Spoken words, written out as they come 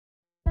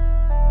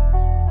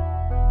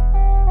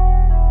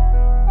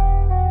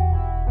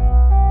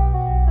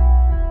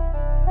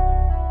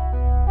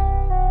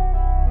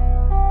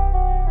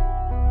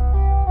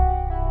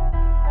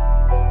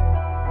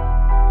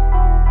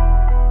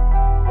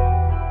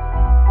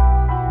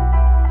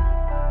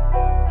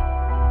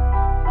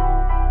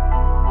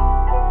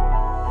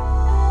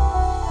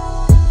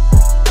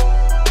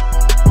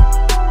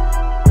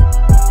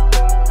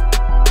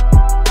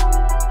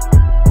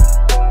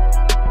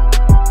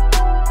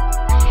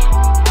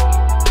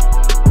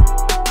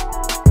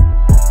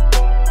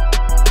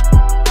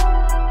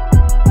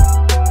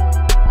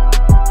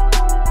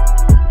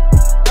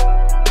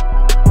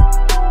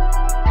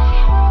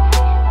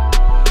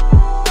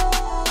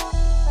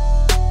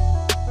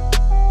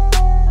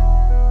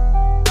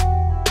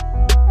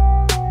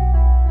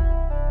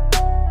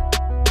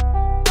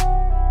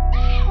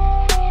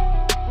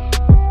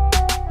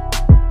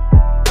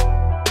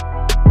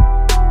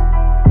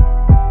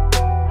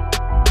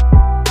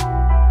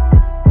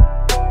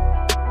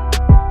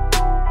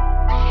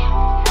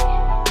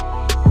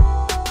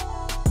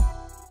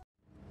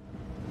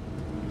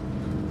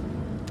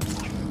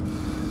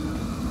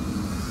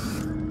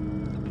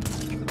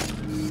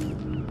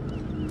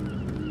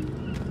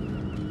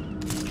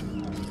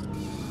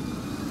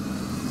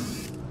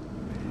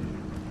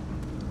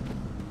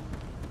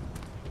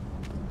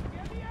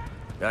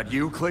That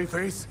you,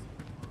 Clayface?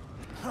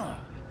 Huh.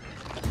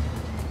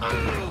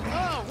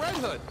 Oh, Red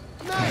Hood!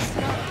 Nice!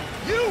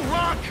 You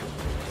rock!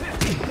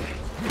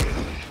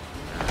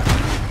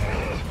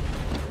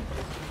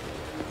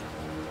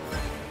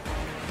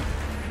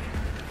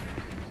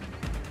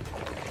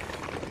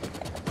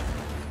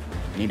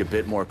 Need a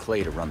bit more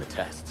clay to run the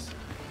tests.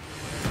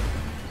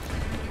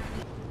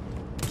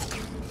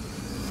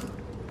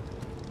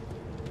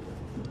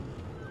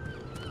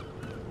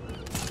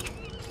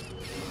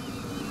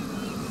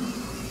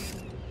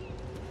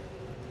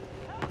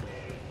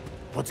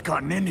 What's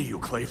gotten into you,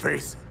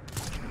 Clayface?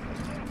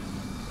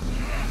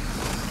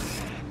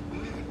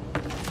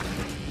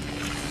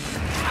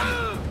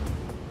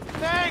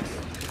 Thanks!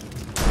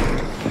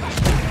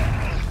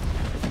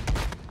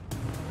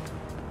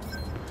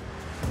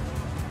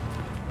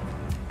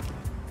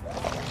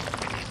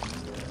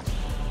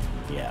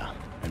 Yeah,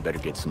 I better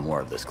get some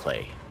more of this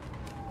clay.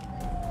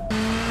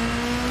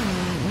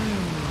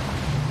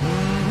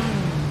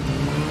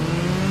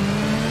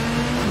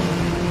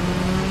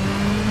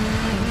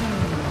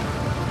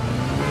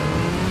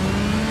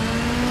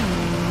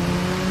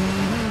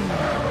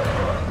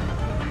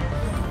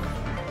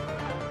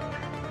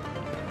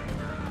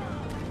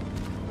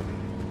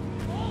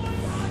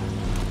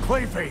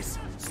 Clayface,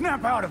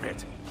 snap out of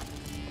it!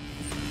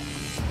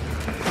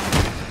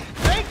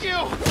 Thank you!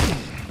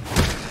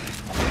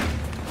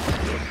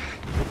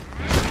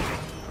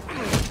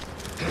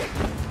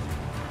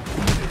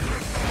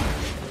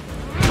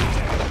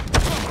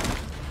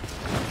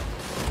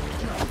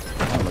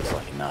 That looks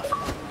like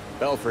enough.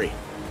 Belfry,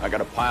 I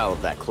got a pile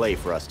of that clay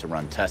for us to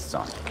run tests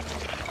on.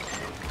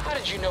 How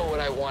did you know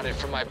what I wanted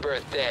for my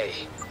birthday?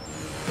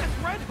 That's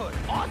Red Hood!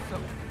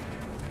 Awesome!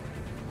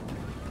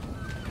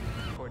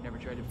 Ford never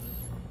tried to...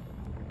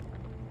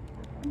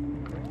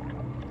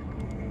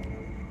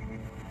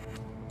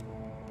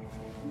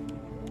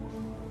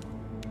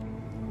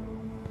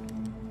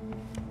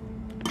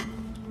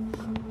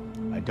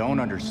 I don't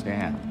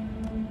understand.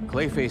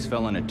 Clayface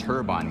fell in a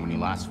turbine when he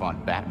last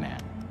fought Batman.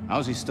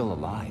 How's he still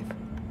alive?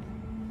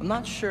 I'm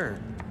not sure.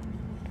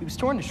 He was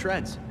torn to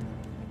shreds.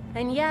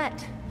 And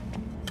yet,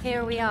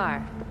 here we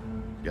are.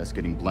 Guess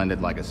getting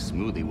blended like a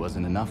smoothie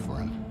wasn't enough for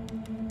him.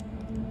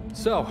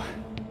 So,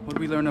 what did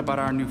we learn about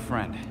our new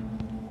friend?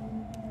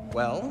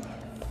 Well,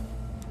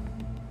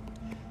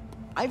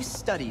 I've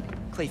studied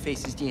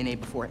Clayface's DNA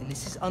before, and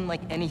this is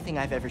unlike anything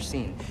I've ever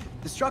seen.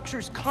 The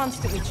structure's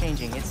constantly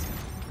changing.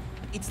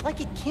 It's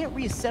like it can't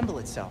reassemble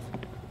itself.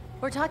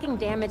 We're talking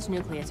damaged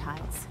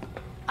nucleotides,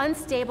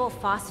 unstable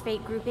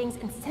phosphate groupings,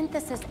 and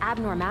synthesis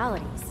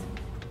abnormalities.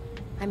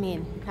 I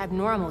mean,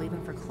 abnormal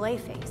even for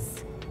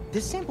Clayface.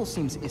 This sample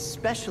seems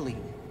especially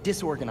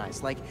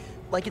disorganized, like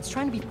it's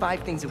trying to be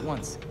 5 things at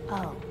once.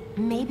 Oh,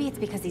 maybe it's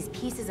because these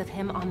pieces of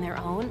him on their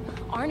own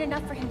aren't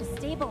enough for him to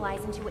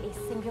stabilize into a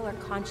singular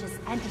conscious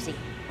entity.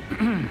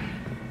 You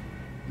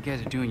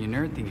guys are doing your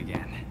nerd thing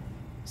again.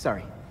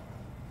 Sorry.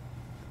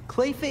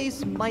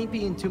 Clayface might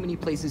be in too many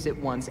places at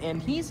once, and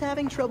he's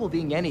having trouble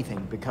being anything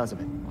because of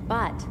it.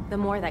 But the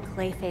more that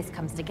Clayface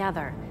comes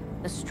together,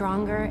 the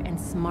stronger and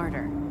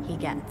smarter he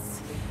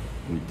gets.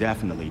 We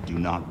definitely do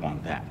not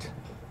want that.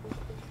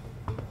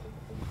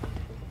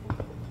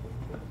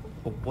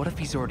 But what if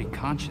he's already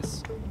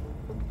conscious?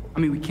 I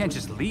mean, we can't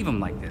just leave him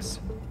like this.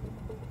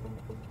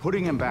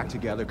 Putting him back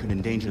together could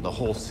endanger the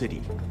whole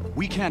city.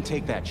 We can't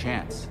take that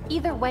chance.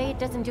 Either way, it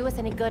doesn't do us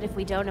any good if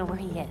we don't know where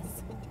he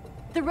is.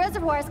 The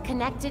reservoir is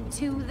connected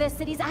to the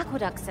city's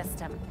aqueduct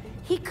system.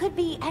 He could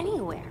be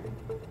anywhere.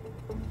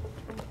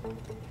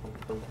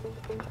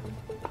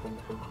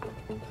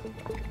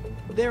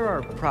 There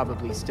are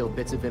probably still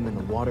bits of him in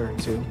the water,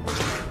 too.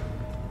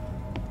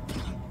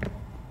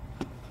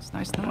 It's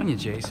nice knowing you,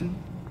 Jason.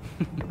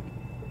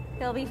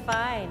 He'll be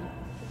fine.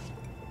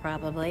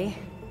 Probably.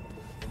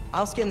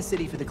 I'll scan the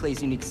city for the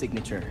Clay's unique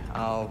signature.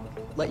 I'll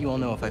let you all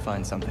know if I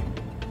find something.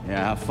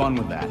 Yeah, have fun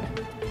with that.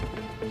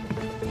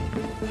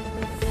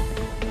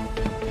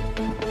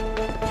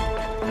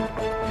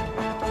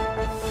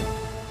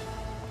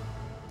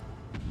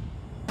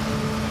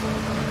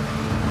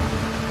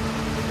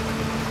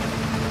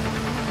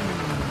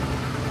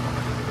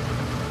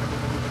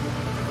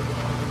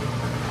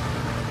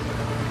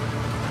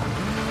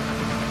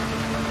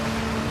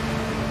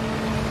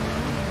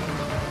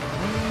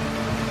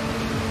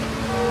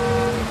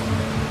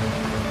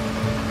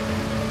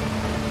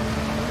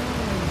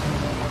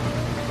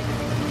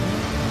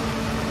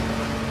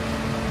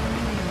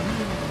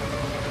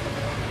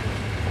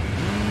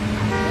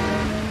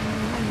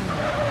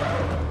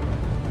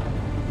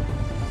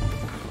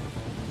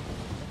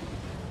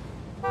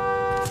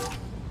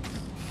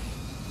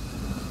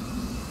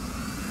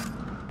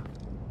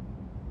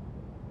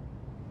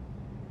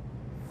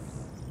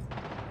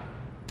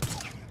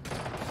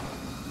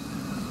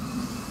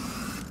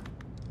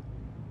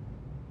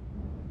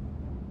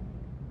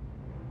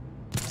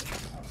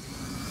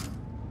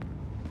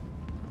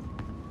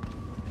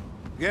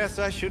 Guess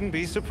I shouldn't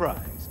be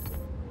surprised.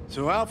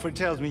 So Alfred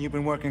tells me you've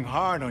been working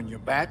hard on your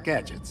bat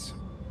gadgets.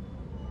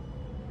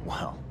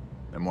 Well,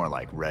 they're more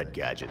like red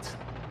gadgets.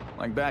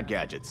 Like bat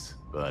gadgets,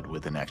 but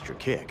with an extra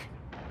kick.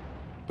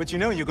 But you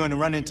know you're going to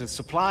run into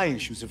supply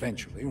issues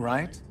eventually,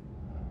 right?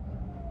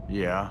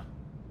 Yeah,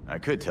 I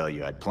could tell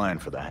you I'd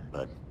planned for that,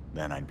 but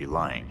then I'd be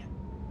lying.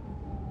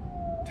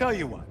 Tell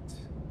you what,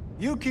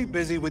 you keep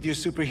busy with your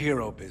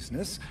superhero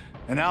business,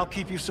 and I'll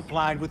keep you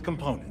supplied with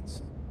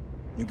components.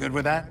 You good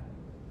with that?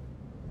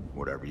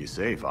 Whatever you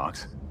say,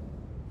 Fox.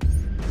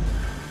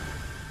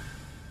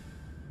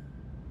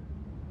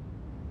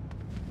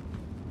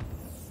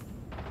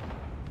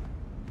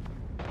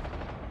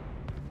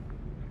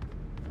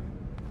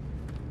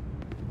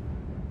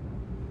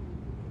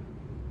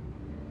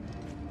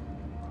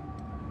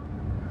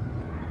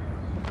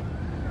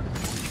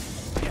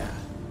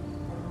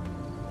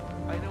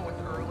 I know it's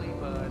early,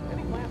 but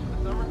any plans for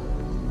the summer?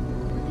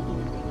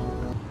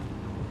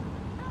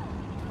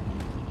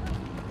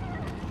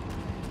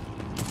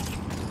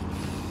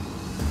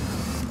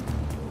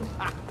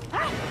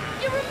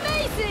 You're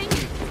amazing!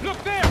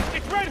 Look there!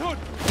 It's Red Hood!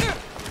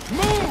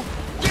 Move!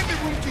 Give me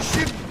room to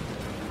ship!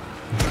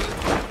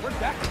 Where'd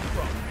that come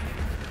from?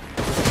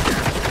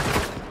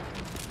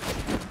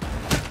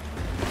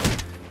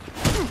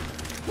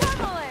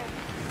 Pummel him!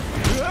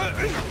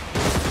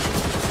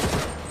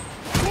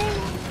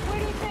 Where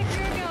do you think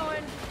you're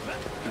going?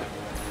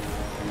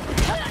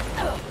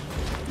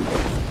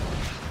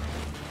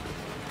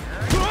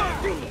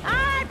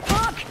 Ah,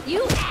 punk!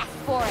 You asked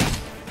for it!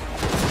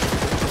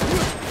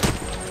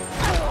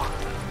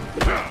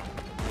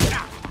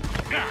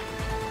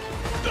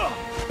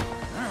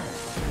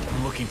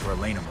 I'm looking for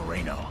Elena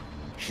Moreno.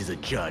 She's a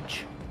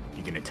judge.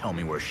 You gonna tell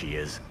me where she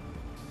is?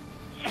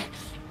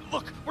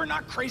 Look, we're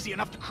not crazy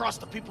enough to cross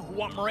the people who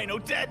want Moreno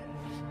dead.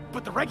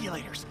 But the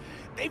regulators,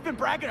 they've been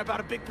bragging about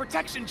a big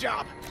protection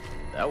job.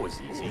 That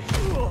was easy.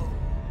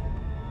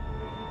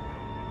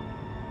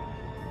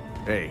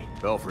 Hey,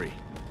 Belfry.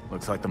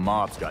 Looks like the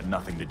mob's got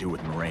nothing to do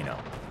with Moreno.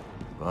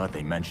 But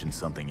they mentioned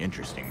something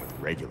interesting with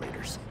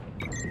regulators.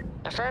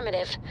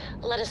 Affirmative.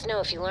 Let us know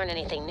if you learn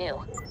anything new.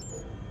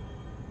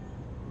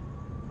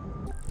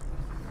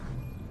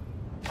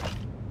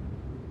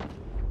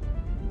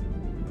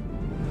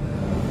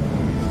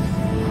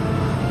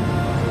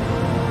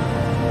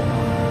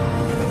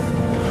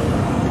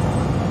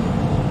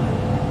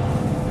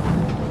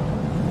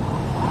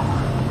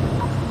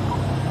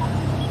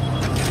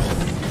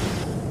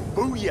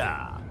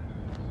 Booyah!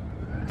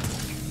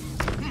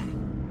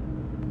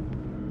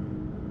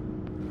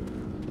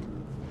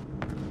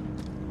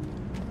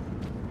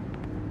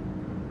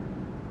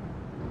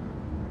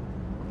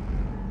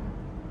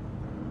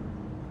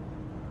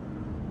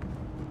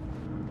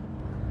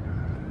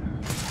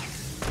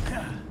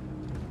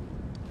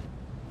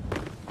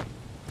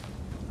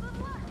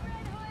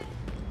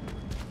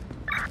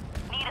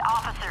 Need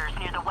officers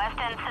near the West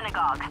End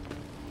Synagogue.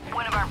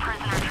 One of our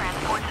prisoner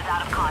transports is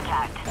out of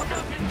contact.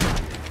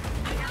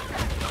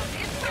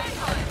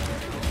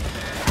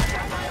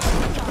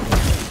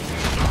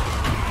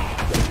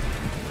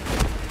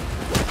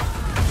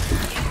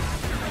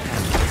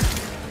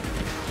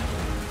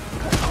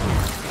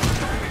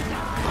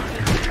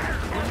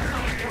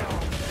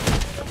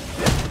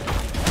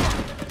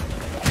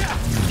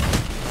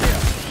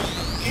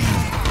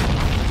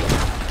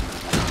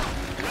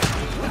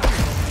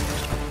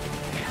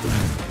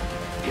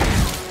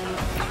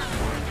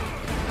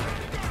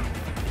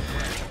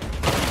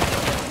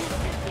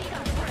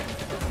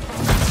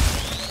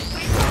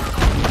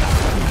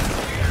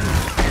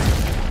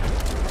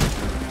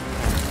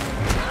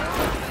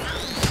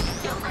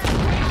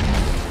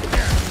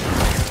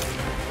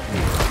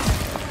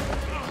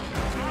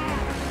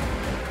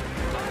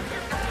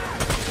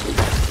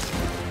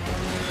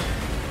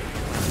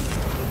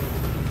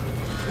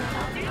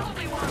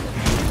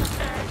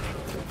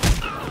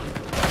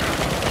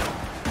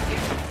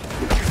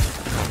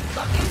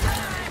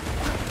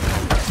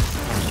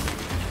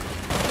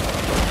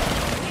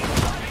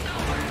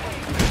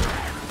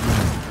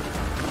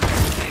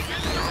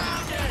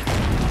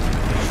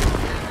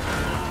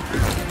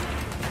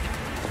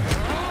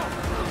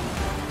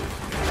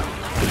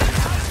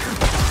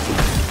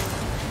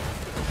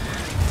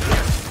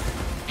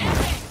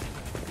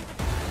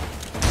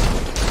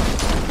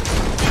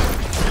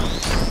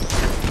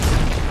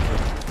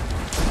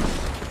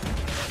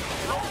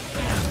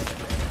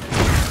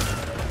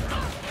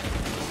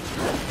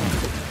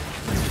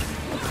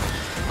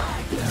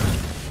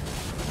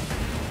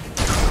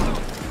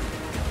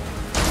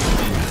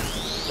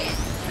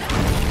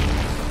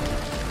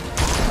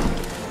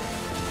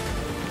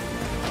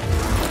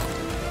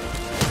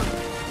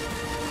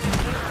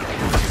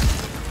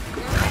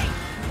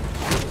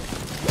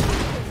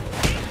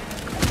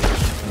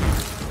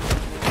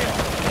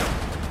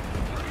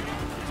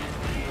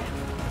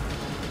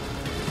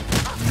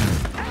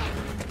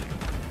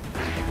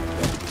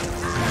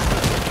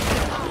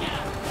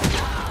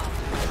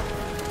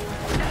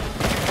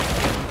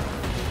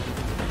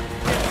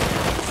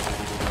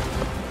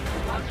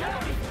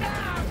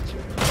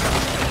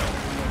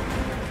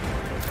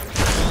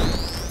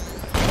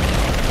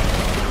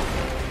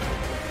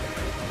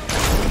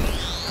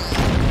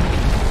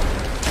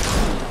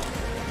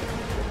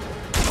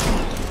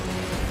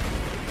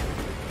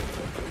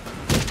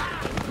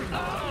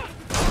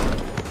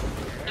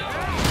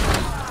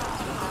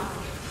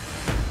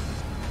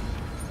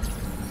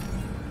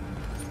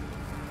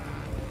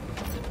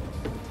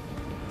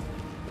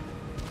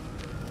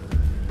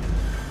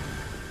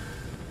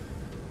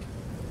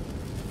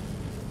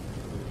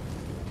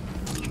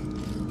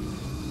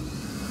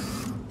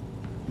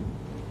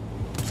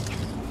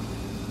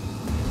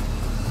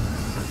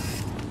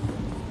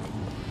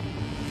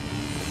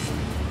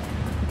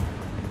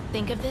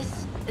 think of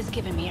this as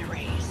giving me a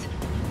raise.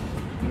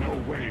 No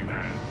way,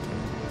 man.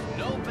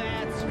 No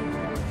bats,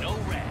 no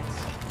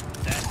rats.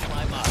 That's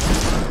my motto.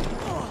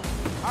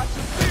 I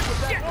should see what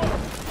that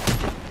was.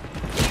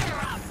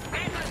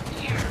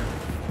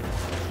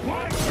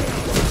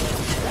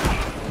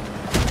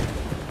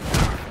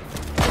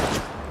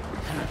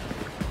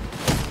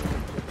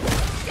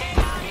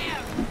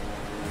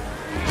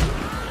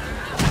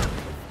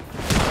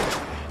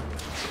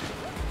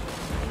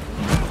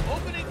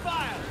 Opening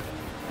fire.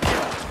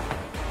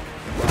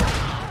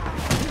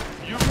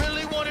 You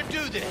really want to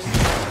do this?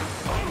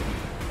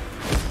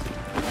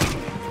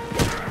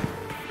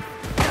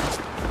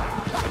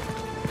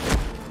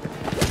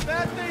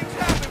 Bad things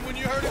happen when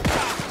you hurt a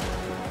cop.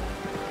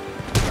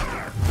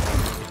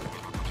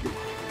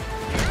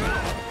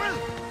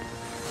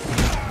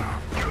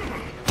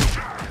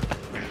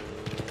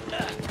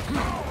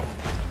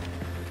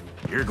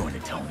 You're going to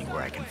tell me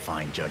where I can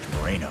find Judge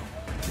Moreno,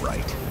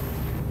 right?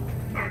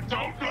 I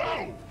don't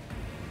know.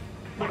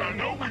 But I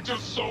know we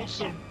just sold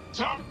some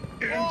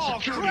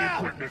top-end security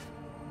crap! equipment.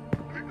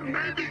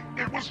 Maybe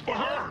it was for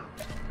her.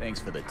 Thanks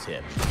for the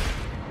tip.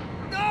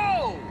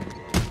 No!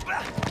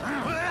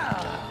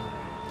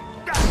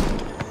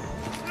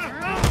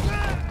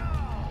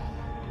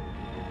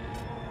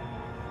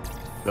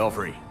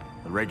 Belfry,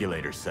 the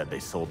regulators said they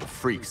sold the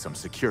freaks some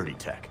security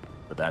tech,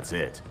 but that's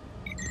it.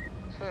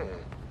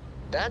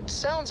 That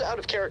sounds out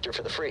of character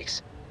for the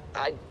freaks.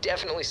 I'd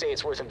definitely say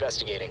it's worth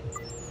investigating.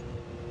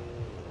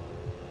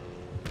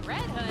 Red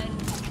Hood?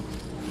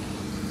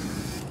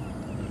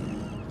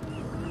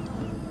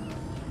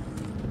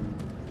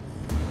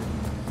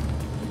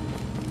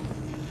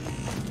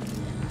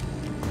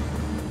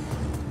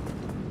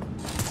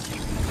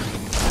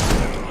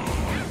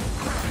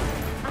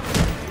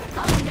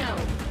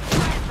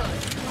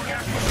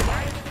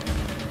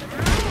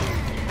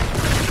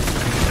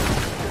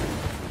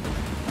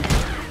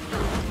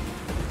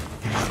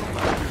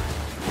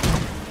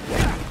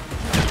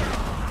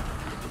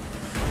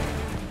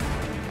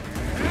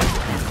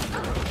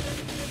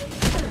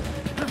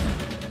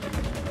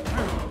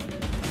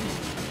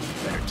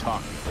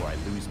 Talk before I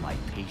lose my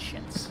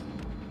patience.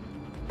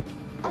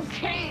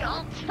 Okay,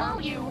 I'll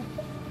tell you.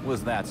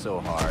 Was that so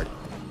hard?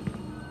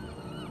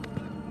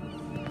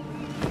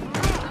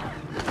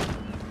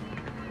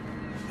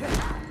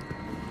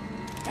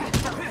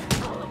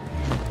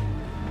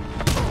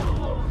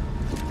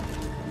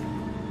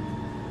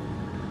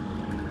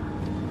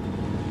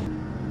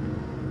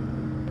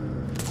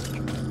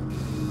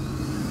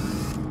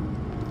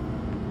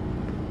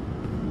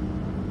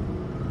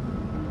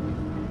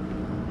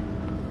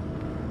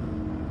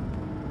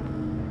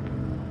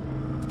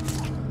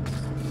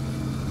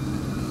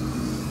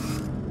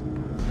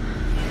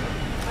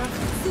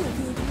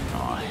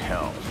 Aw,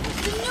 hell.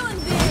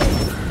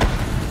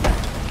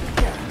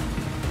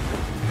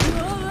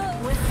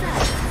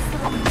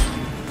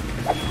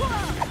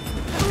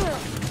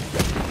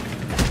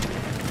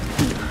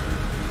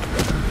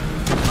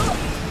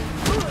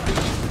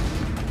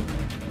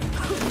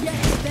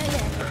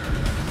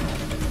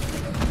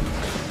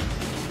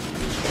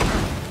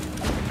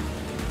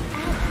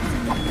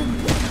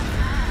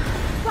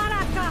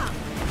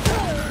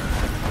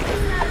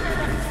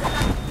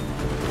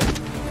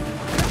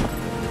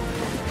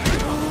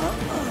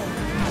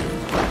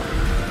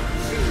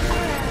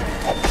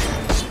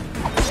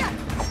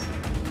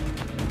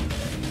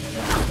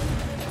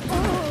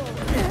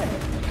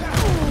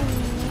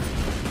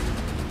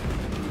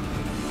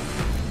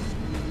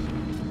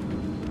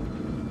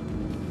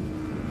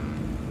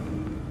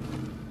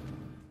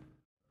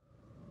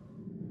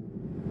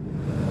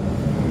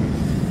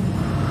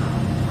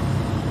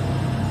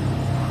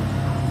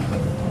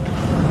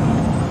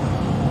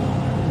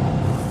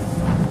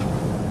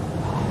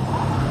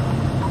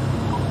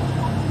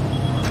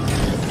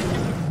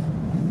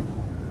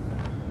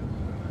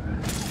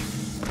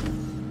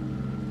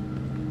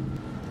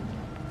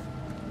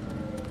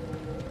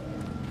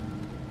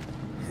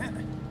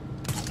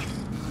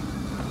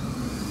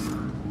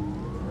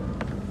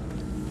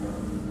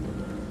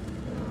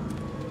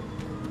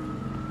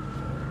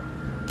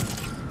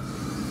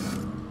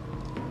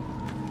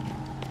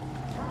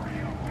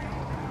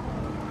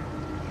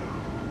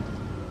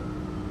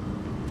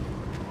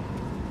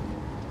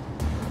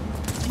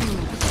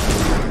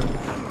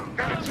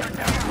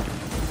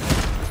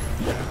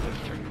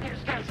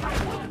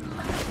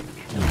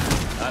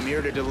 I'm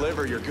here to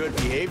deliver your good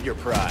behavior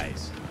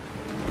prize.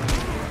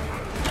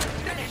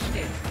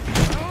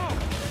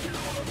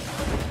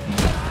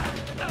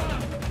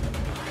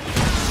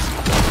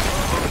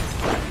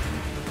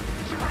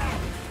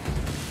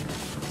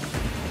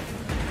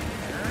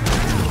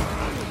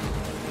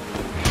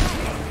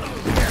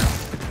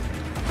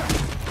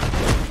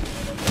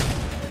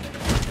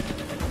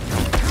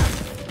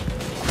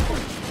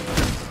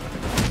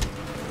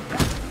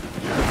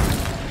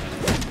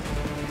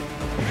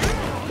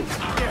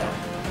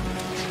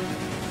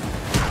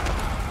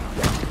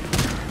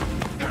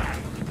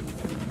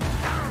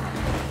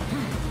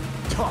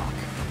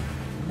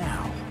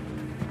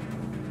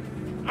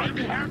 I'd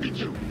be happy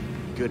to.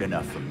 Good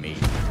enough for me.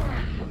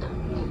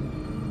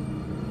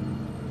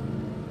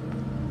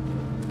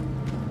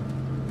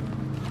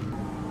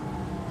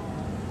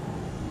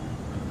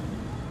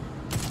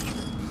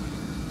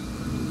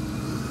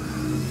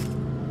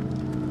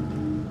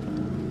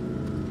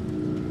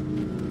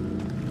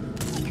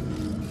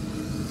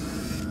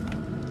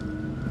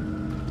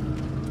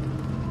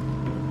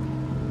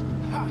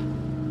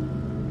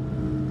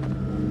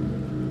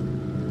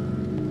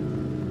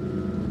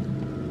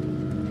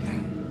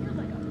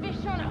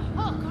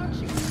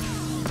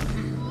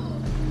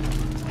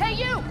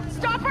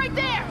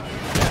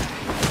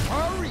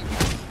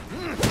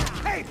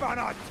 On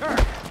our turf.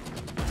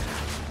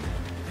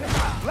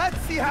 Let's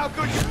see how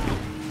good you...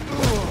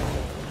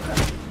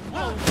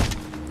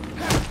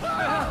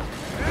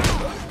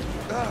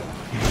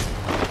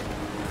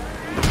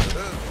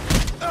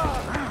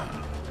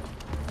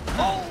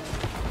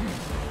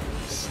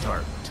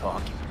 Start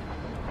talking.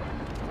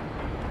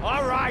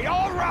 All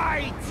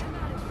right!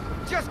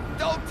 Just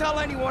don't tell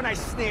anyone I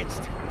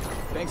snitched.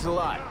 Thanks a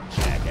lot,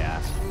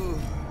 jackass.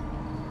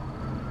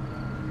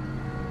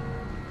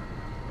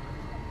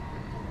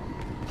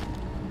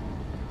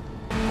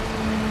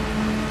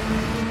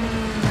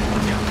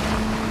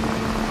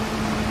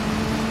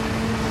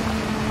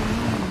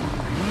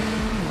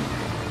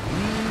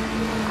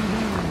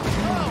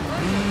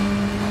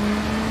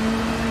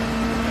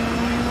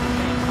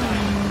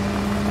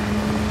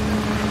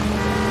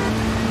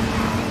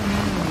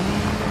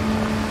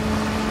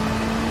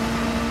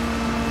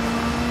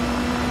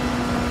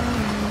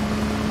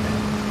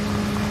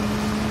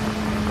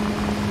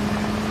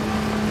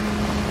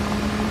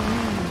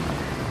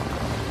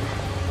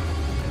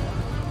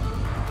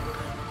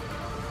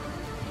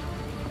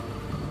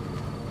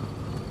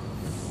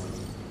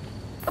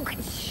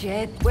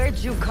 Shit, where'd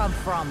you come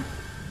from?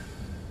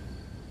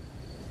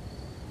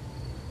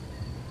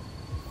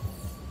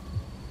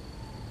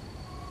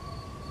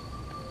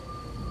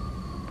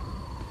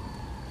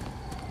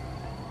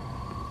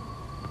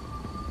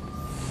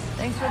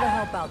 Thanks for the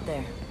help out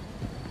there.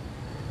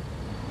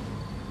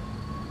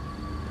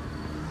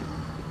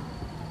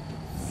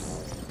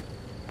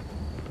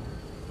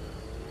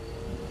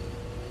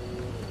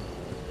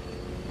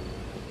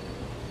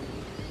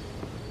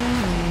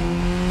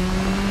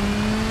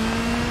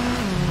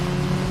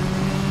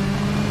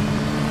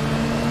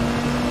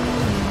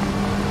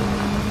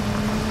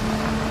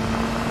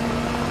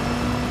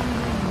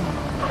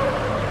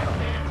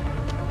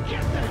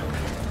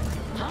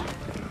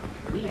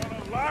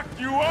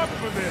 You up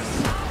for this?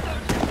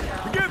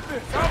 Forget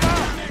this! I'm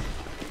out!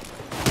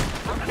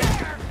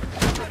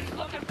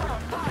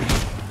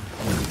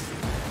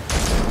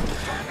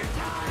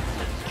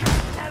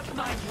 That's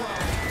my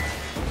job.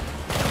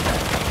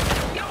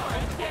 You're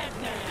a dead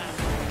man.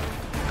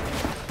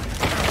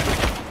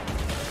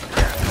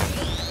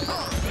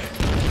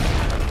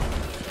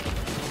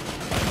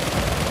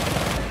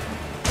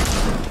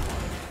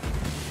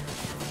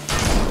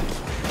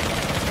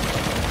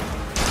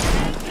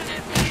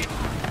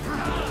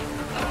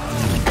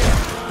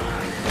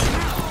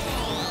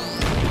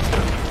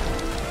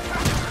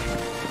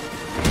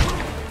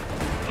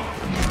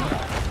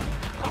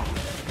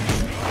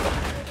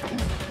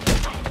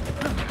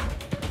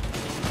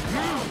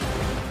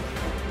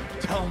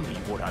 Tell me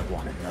what I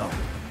want to know.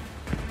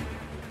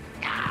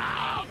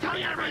 I'll tell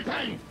you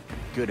everything.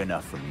 Good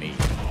enough for me.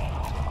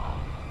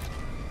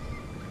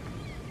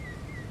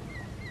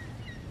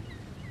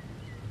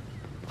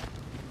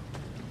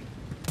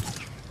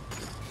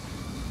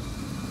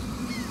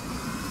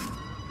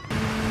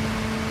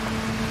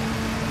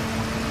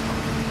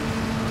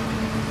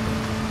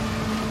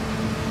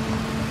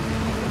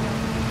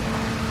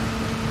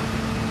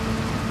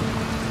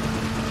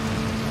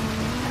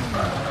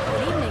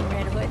 Good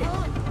evening, Red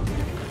Hood.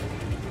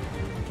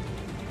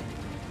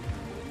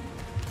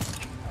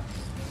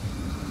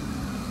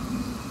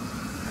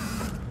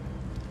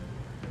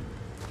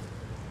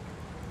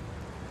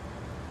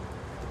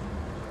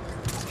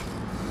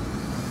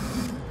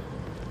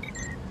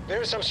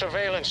 There's some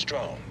surveillance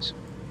drones.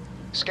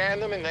 Scan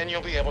them and then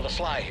you'll be able to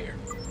fly here.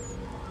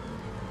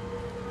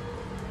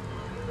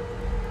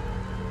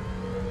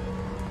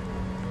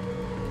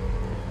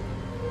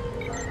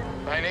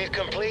 I need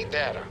complete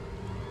data.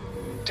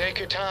 Take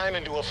your time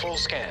and do a full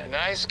scan.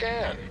 Nice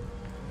scan.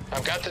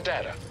 I've got the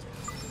data.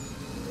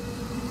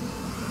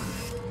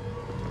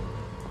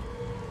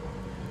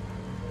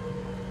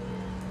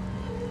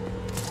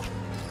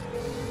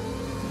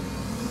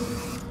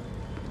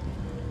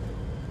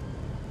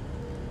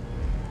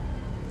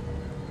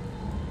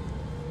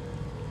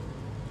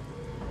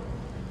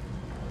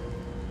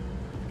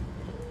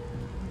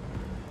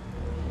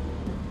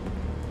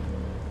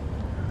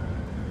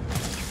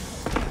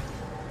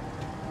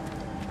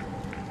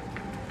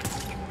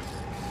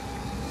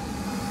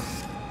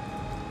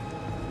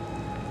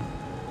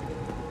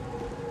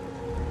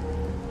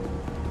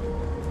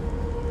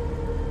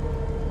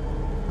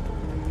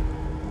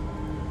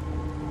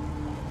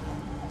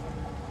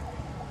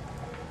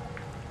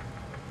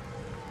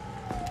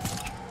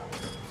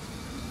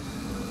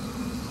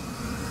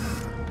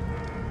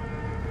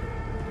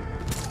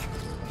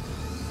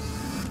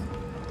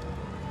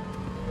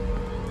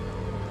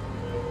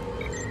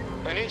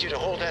 need you to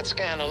hold that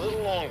scan a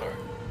little longer.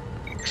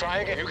 Try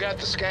again. You got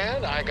the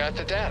scan, I got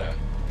the data.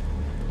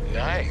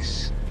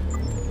 Nice.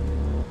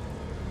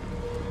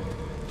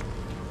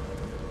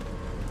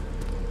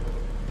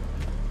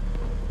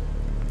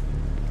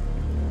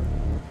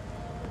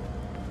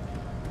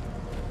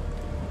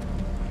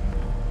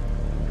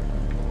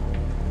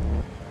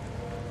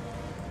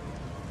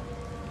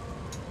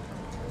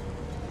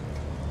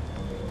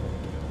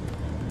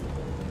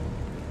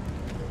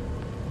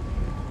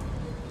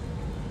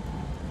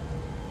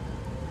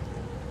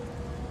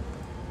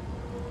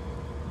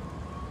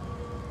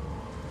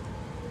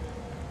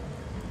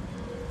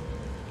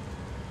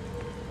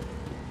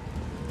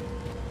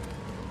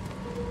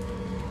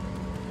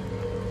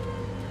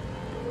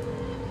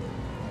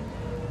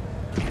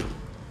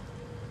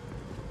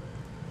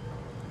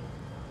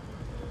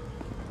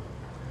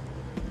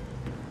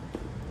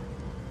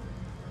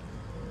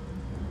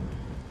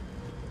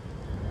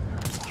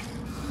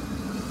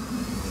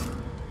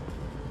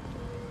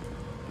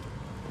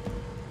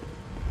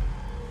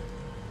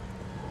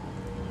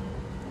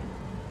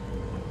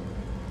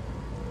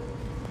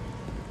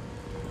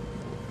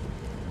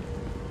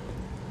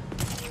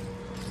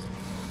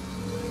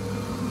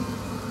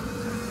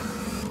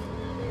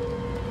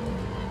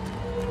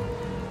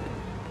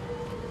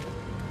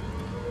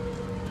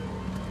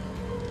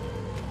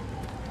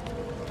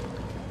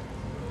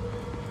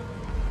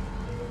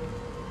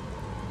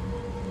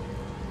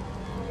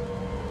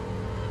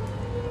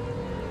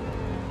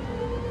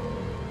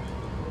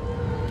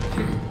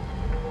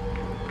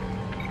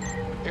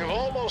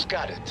 Almost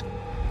got it.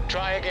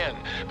 Try again,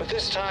 but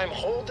this time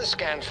hold the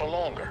scan for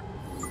longer.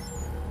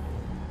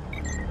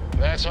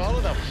 That's all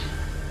of them.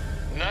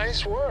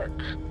 Nice work.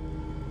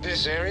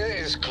 This area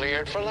is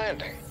cleared for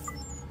landing.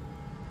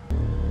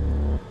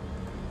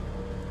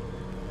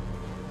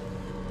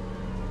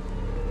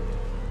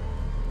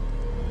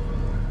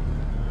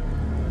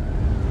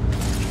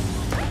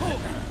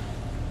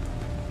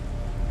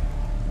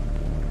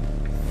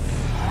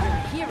 You're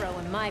a hero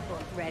in my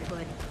book, Red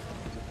Hood.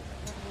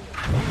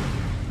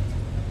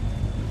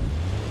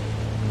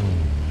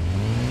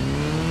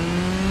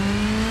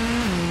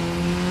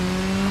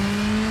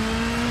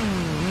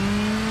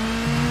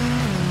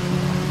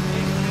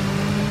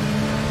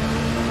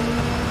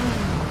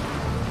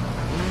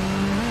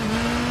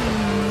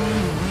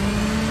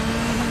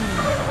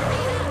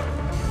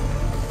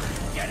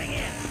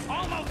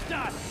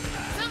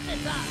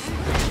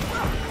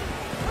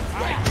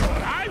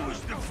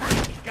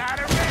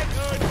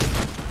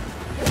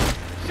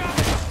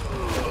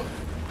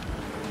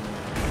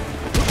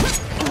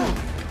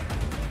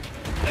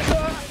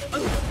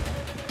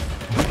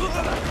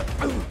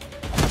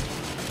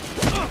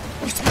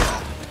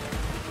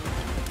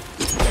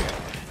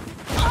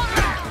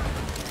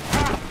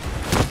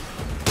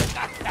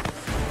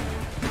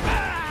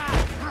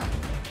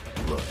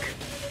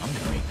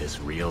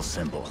 Real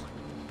simple.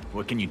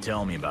 What can you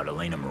tell me about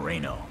Elena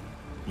Moreno?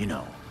 You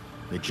know,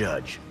 the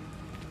judge.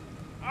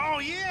 Oh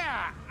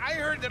yeah! I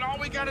heard that all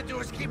we gotta do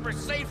is keep her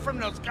safe from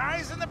those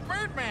guys in the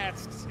bird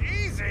masks.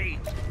 Easy!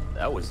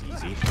 That was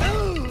easy.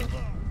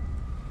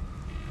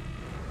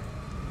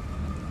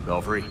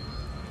 Belfry,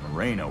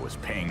 Moreno was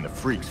paying the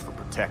freaks for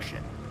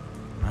protection.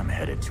 I'm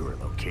headed to her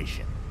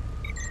location.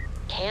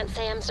 Can't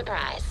say I'm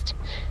surprised.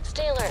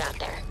 Stay alert out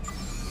there.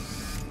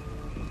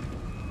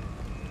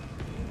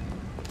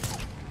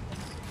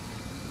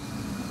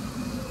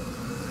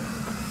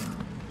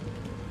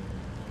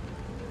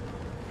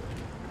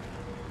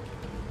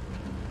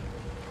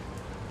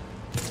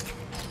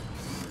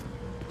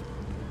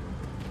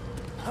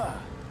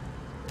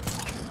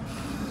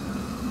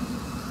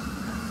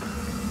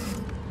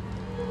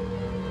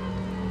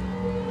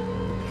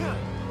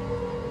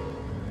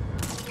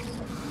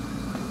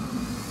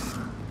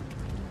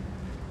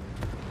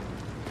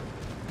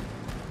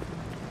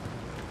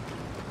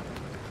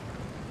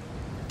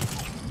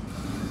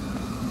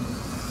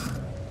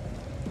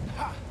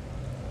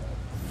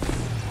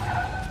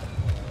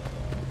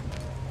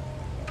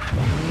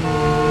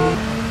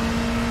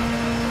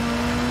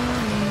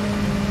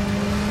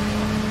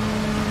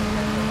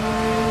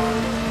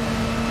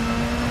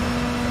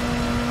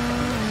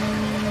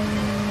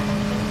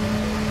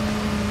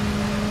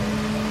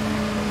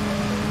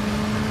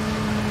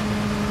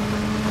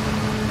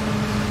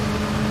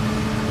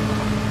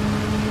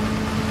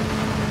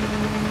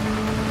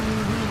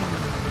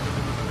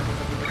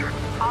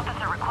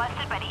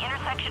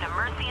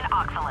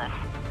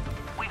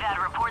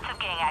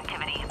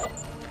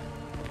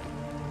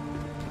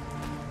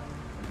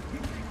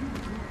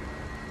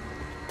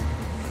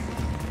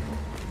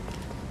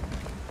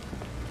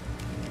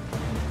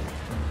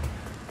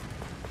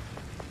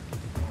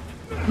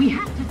 We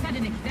have to set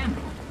an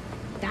example.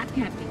 That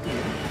can't be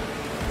good.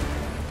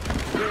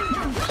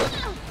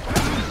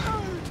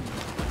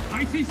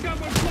 I see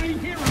someone playing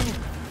hero.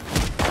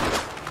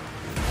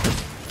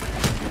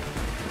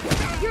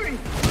 You're as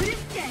good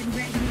as dead,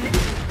 Red Hood.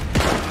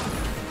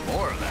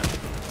 More of them.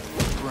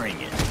 Bring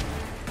it.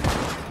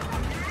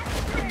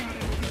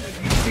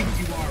 You think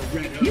you are,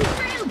 Red Hood? You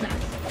failed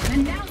us,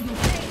 and now you'll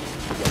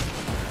pay.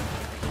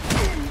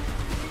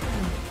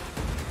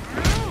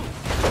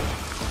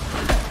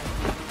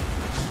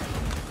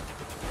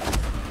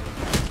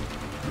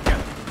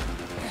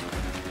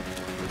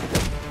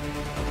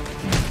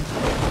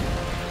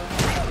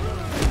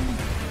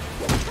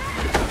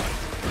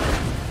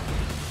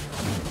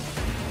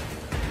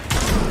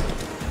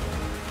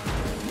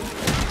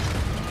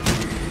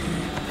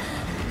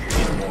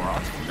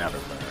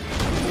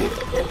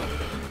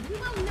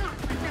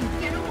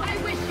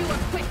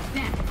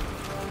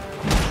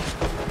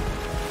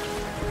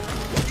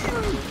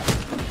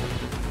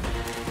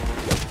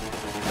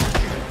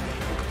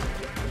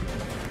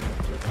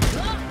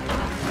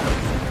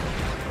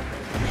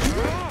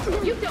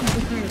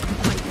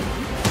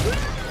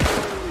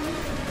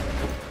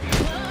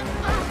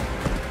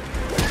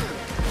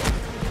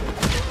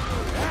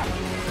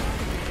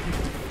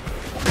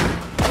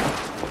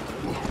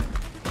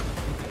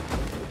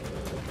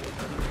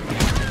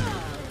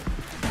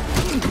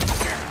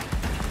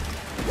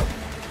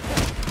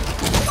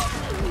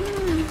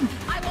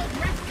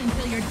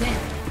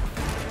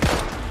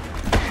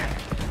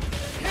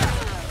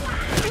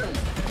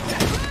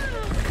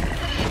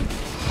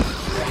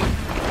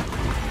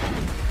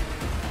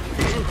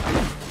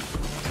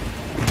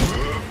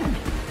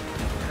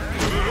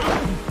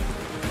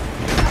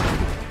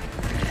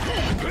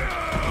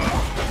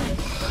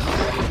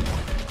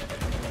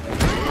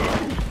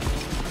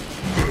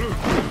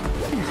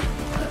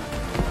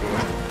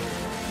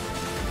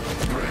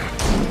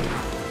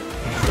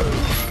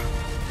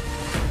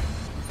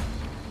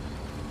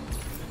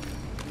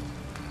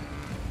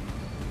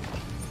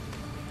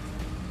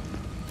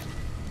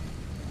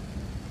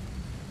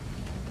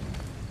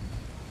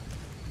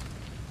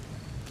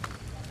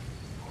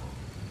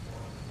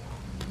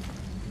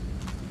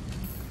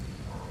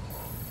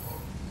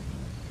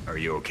 Are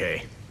you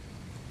okay?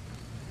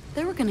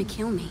 They were gonna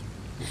kill me.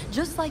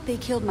 Just like they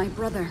killed my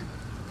brother.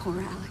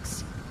 Poor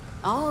Alex.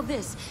 All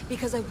this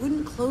because I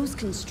wouldn't close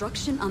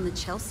construction on the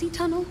Chelsea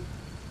tunnel?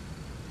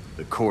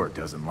 The court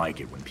doesn't like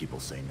it when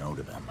people say no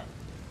to them.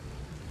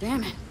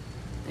 Damn it.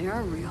 They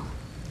are real.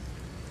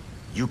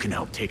 You can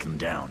help take them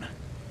down.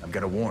 I've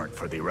got a warrant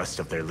for the arrest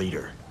of their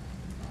leader.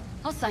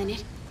 I'll sign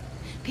it.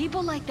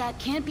 People like that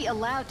can't be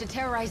allowed to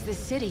terrorize this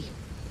city.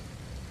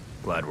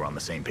 Glad we're on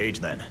the same page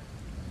then.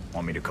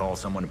 Want me to call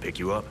someone to pick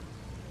you up?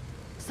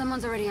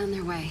 Someone's already on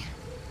their way.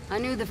 I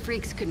knew the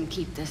freaks couldn't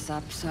keep this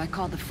up, so I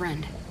called a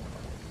friend.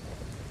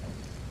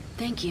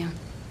 Thank you.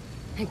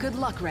 And good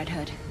luck, Red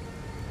Hood.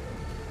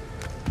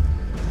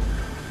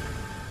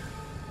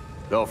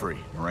 Belfry,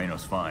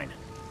 Moreno's fine.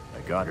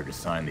 I got her to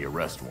sign the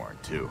arrest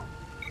warrant, too.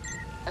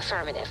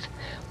 Affirmative.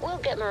 We'll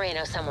get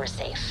Moreno somewhere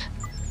safe.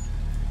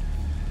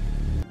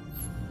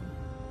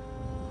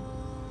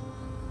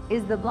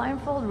 Is the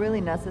blindfold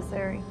really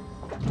necessary?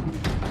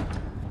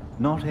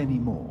 Not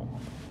anymore.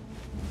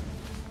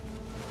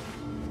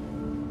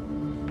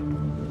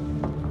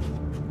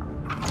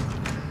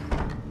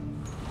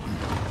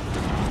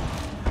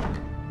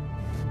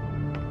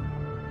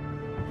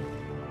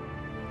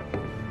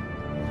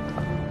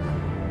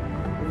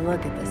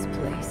 Look at this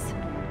place.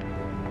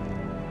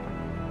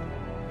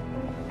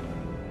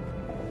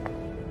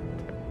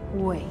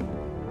 Wait.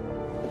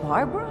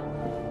 Barbara?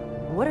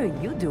 What are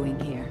you doing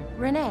here?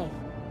 Renee,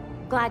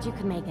 glad you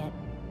could make it.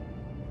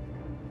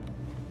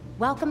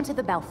 Welcome to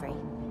the Belfry.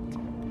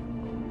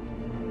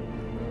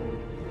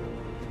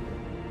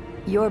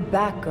 You're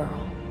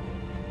Batgirl.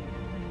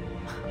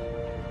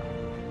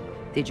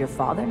 Did your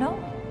father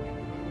know?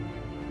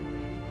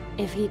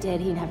 If he did,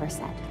 he never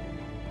said.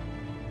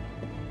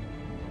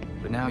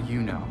 But now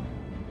you know.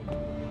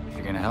 If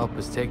you're gonna help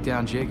us take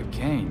down Jacob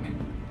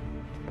Kane,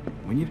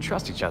 we need to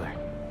trust each other.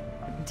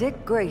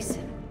 Dick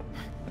Grayson.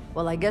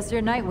 Well, I guess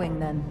you're Nightwing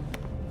then.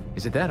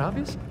 Is it that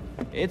obvious?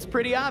 It's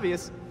pretty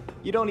obvious.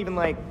 You don't even,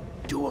 like,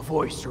 do a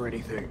voice or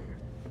anything.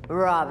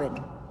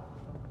 Robin.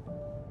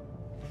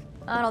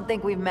 I don't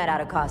think we've met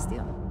out of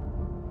costume.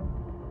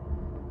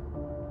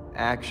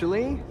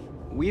 Actually,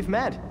 we've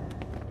met.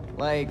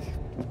 Like,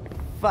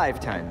 5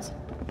 times.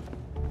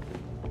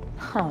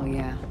 Oh,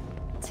 yeah.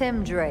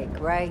 Tim Drake,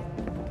 right?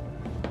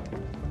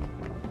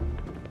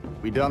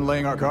 We done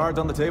laying our cards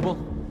on the table?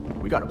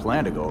 We got a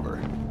plan to go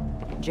over.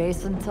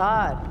 Jason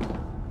Todd.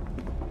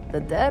 The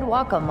dead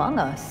walk among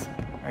us.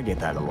 I get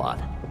that a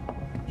lot.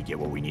 You get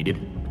what we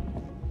needed?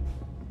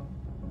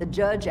 The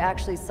judge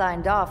actually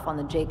signed off on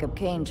the Jacob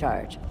Kane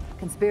charge.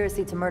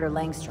 Conspiracy to murder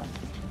Langstrom.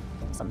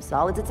 Some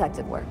solid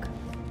detective work.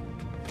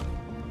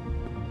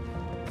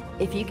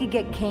 If you could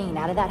get Kane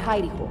out of that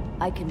hidey hole,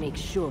 I can make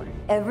sure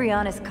every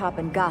honest cop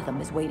in Gotham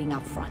is waiting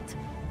out front.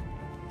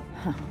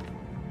 Huh.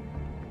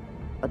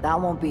 But that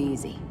won't be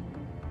easy.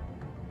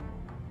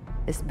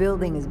 This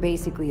building is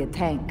basically a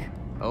tank.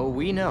 Oh,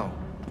 we know.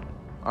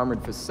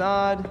 Armored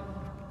facade,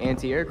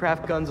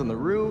 anti-aircraft guns on the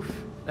roof.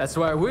 That's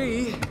why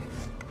we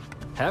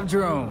have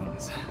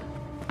drones.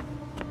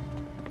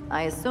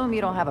 I assume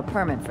you don't have a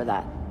permit for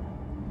that.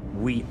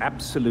 We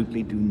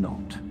absolutely do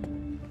not.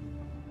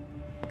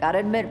 Gotta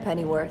admit,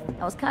 Pennyworth,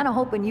 I was kinda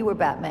hoping you were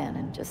Batman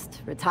and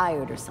just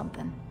retired or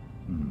something.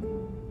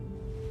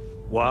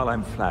 While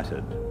I'm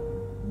flattered,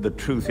 the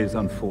truth is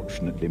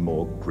unfortunately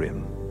more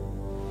grim.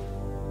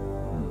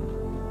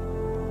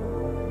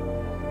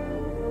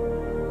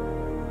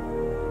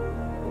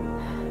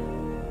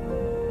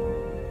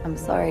 I'm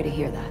sorry to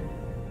hear that.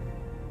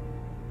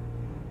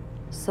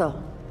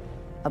 So,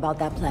 about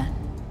that plan.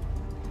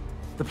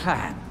 The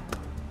plan?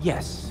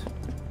 Yes.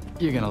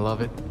 You're gonna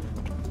love it.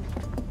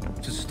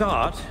 To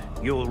start,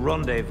 you'll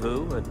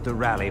rendezvous at the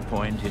rally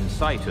point in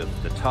sight of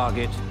the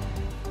target,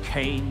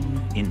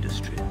 Kane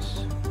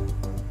Industries.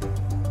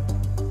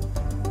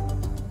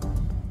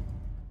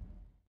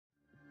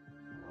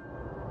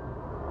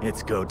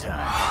 It's go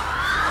time.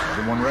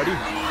 Everyone ready?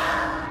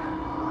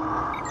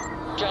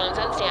 Drones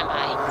on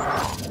standby.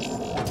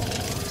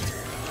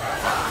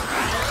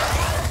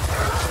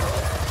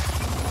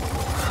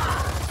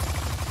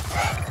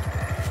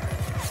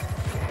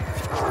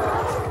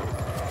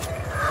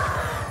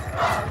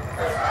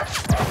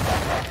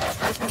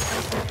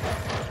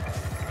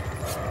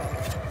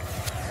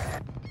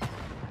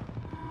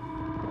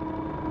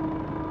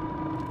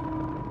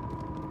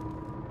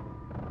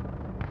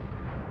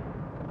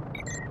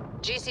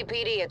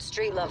 GCPD at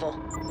street level.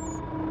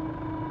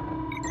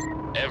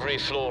 Every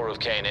floor of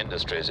Kane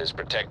Industries is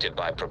protected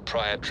by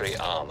proprietary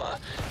armor.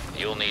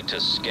 You'll need to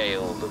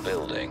scale the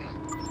building.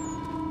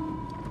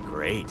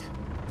 Great.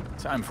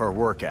 Time for a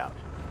workout.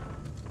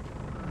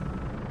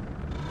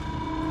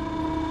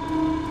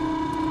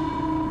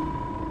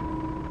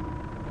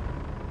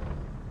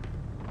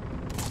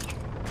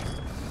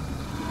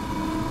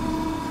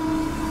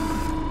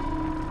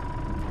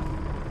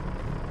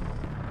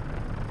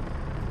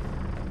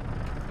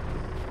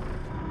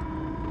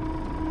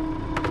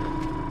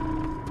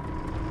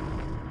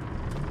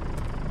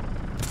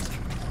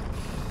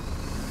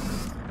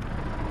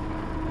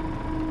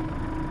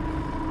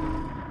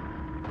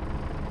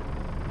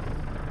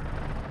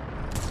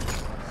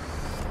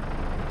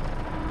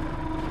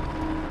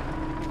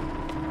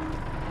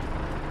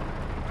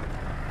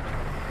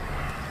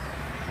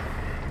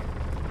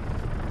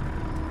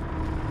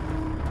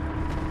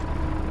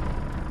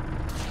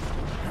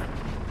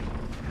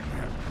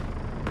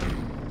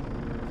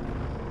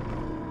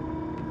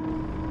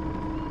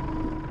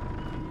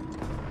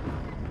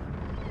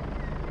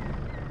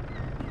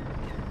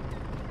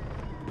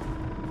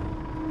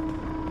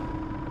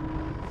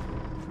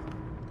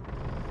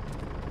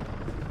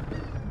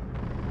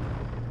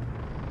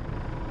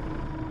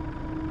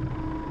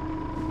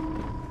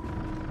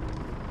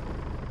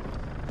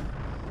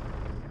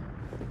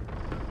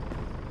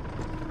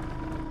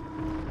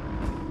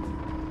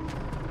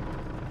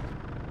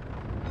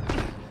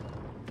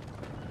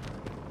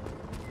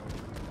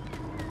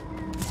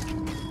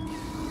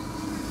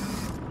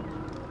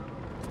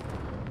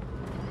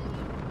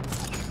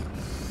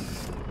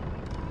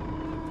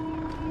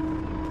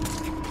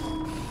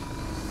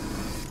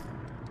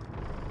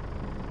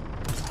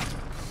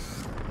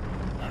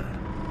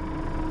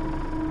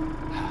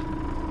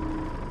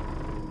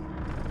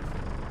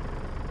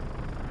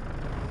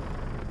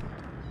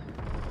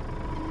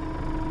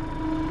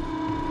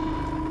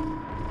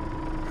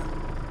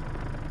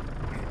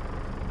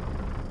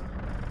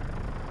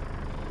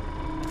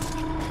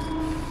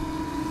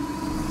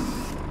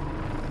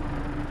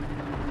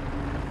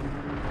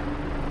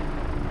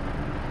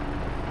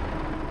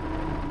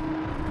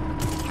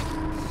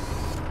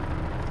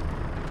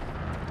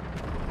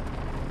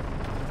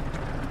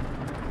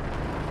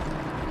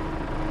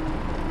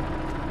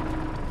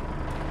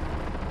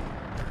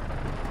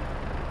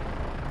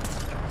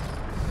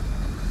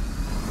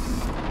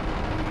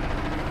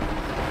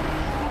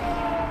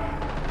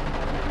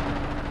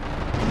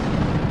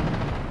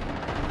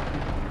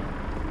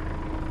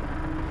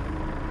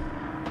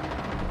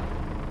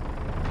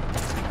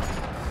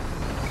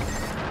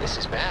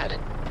 this is bad.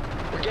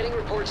 We're getting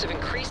reports of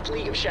increased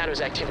League of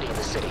Shadows activity in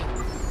the city.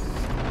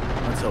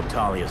 Let's hope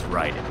Talia's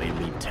right and they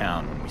leave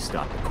town when we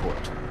stop the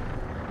court.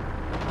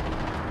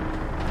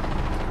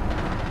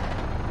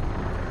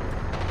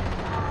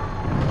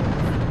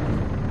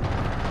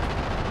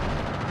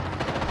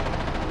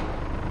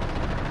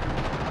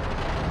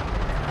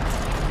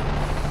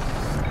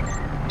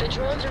 The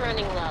drones are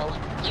running low.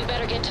 You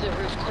better get to the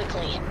roof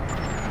quickly.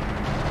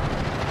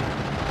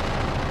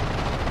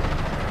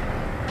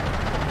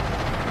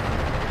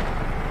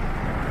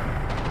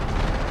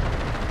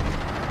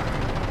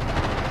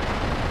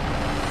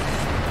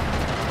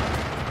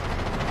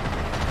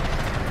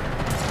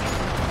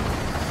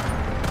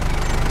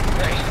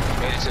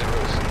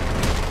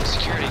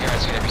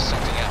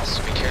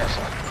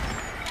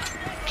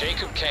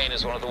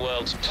 One of the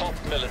world's top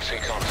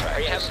military contractors.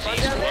 Are you having fun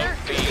down there?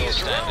 These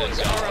drones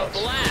are a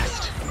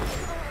blast.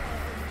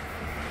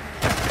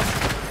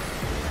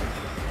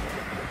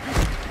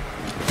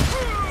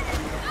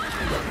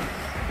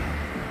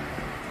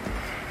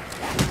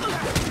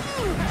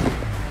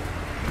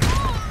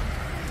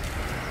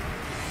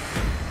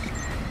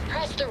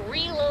 Press the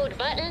reload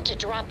button to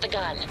drop the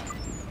gun.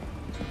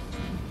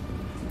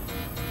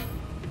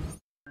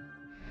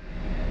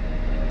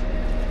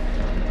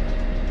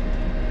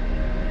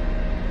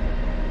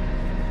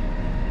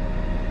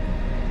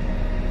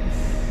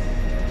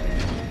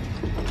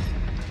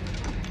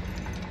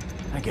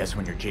 I guess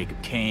when you're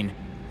Jacob Kane,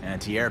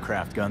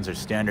 anti-aircraft guns are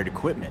standard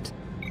equipment.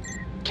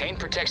 Kane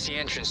protects the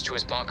entrance to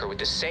his bunker with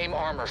the same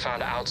armor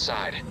found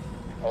outside.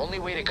 Only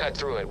way to cut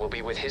through it will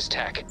be with his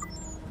tech.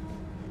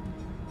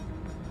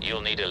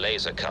 You'll need a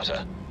laser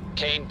cutter.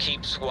 Kane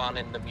keeps one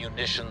in the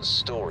munitions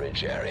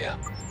storage area.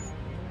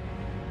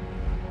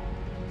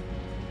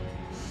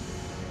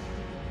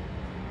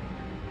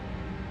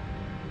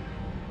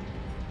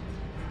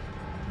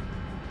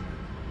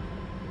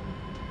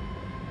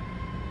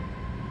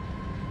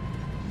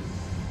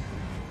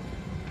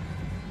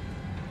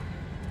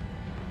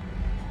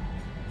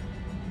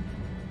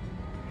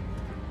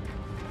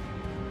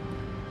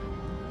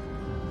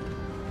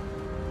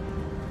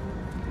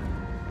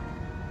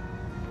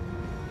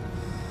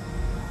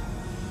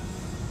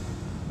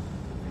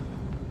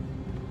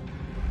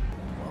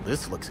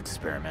 This looks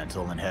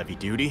experimental and heavy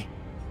duty.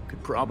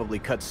 Could probably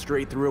cut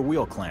straight through a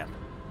wheel clamp.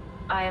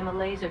 I am a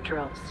laser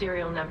drill,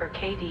 serial number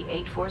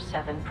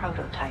KD847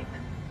 prototype.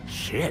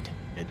 Shit,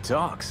 it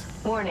talks.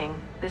 Warning,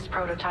 this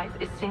prototype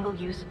is single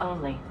use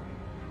only.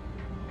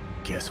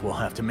 Guess we'll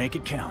have to make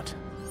it count.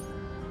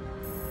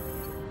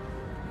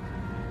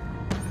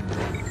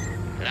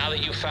 Now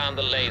that you've found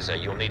the laser,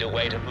 you'll need a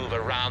way to move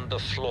around the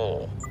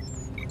floor.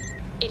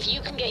 If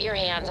you can get your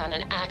hands on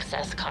an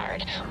access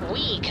card,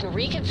 we can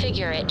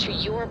reconfigure it to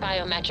your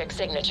biometric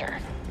signature.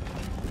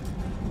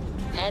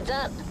 Heads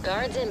up,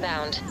 guards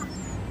inbound.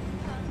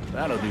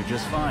 That'll do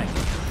just fine.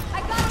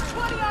 I got a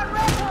 20 on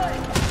Red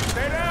Hood!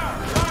 Stay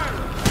down! Fire!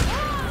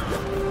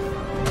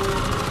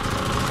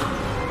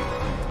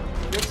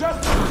 You're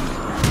just...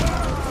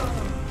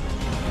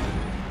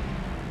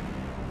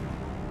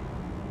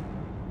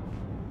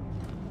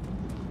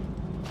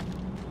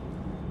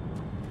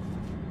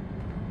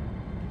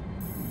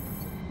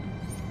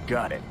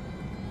 Got it.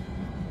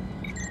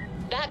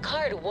 That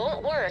card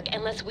won't work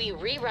unless we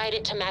rewrite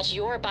it to match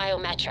your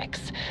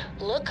biometrics.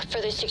 Look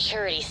for the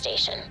security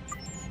station.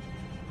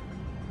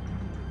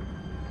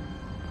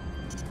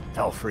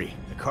 Hell-free.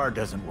 The card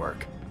doesn't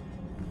work.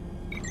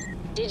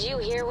 Did you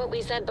hear what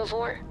we said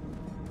before?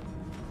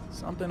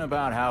 Something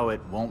about how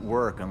it won't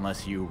work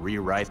unless you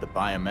rewrite the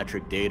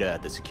biometric data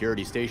at the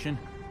security station?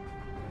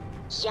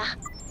 Yeah.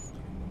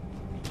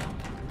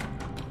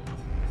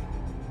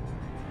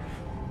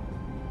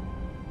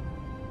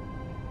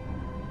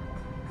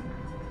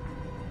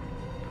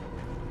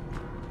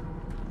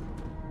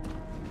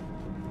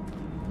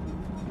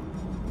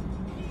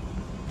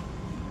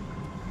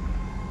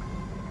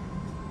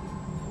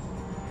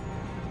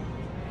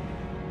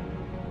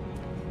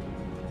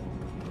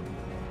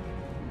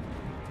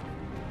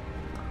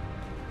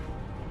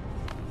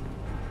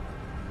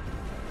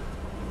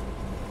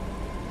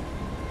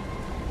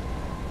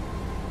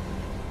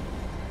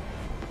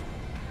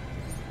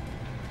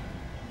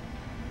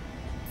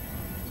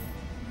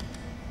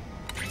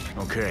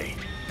 Okay,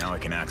 now I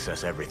can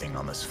access everything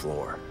on this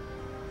floor.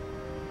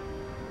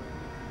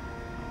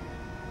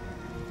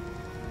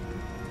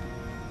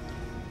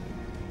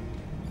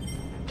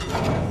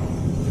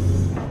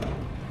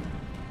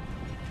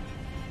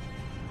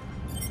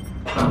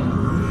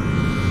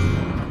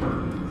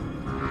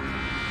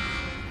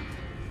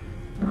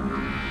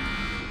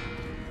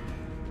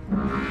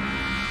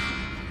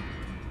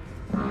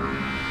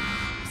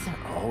 Is there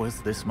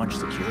always this much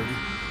security?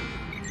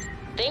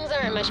 Things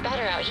aren't much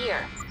better out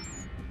here.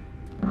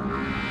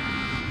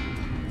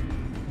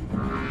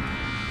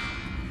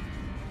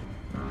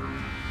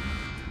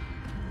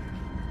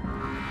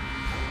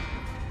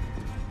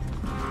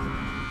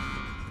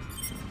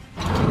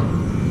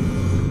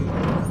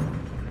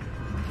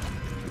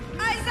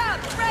 Eyes up!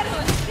 Red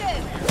Hood,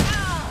 shit!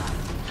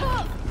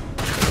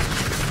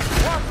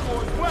 Watch for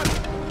it, weapon!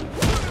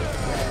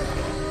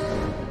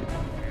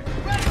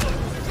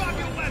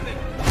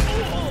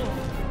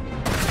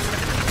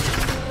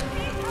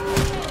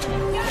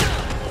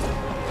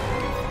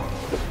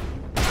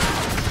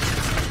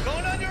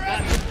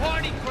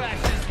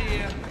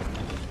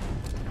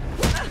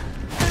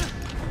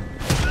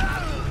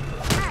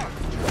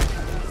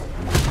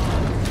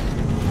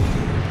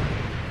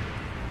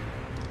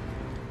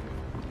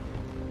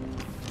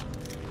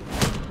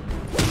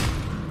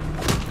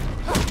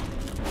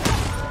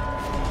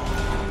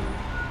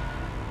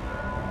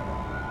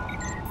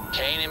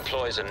 Kane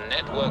employs a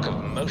network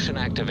of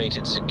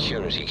motion-activated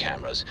security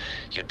cameras.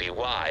 You'd be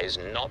wise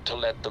not to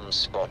let them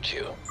spot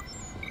you.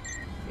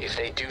 If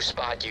they do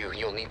spot you,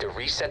 you'll need to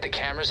reset the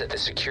cameras at the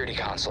security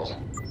console.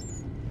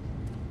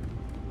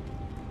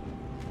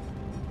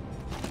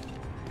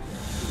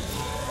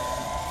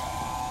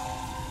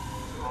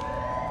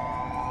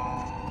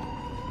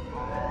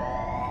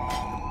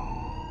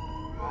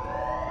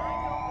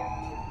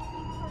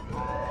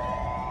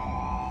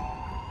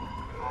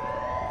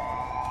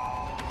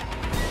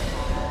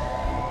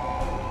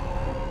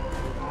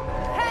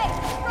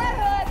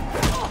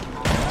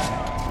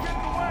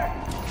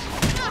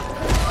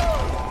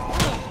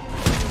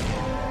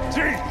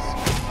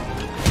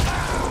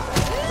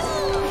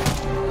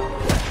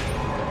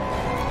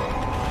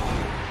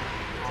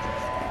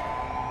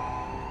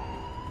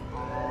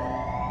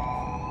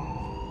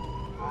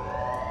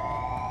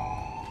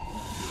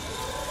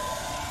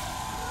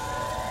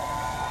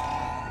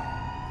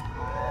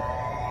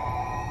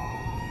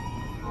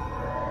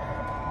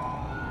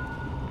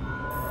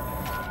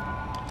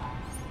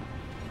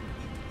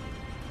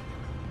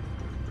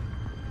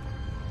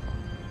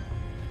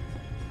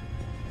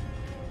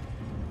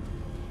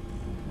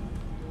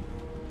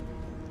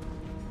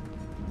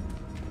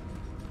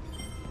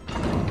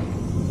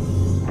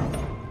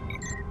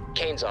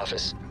 Kane's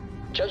office.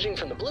 Judging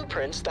from the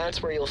blueprints,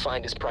 that's where you'll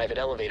find his private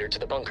elevator to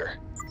the bunker.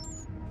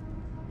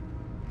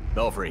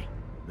 Belfry,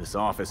 this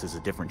office is a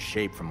different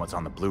shape from what's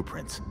on the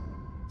blueprints.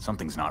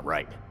 Something's not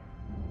right.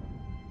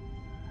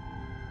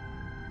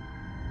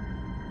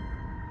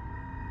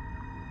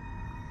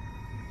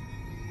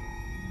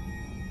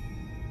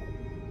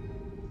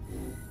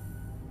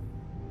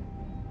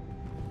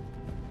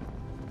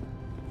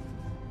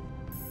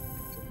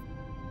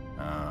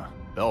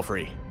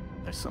 Belfry,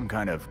 there's some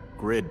kind of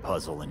grid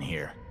puzzle in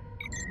here.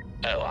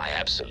 Oh, I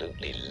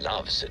absolutely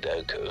love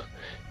Sudoku.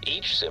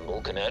 Each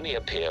symbol can only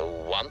appear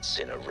once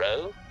in a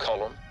row,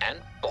 column,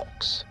 and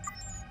box.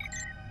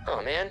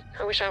 Oh man,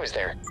 I wish I was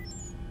there.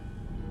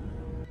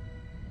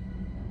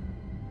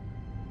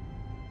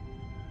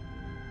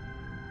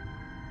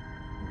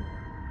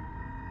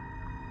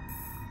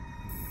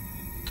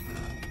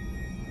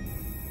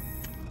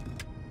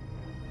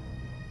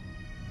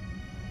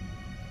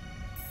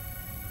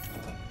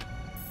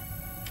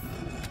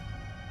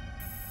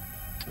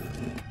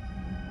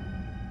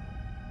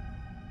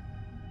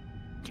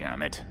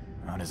 Damn it.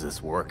 How does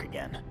this work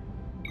again?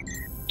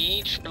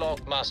 Each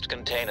block must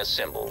contain a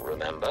symbol,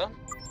 remember?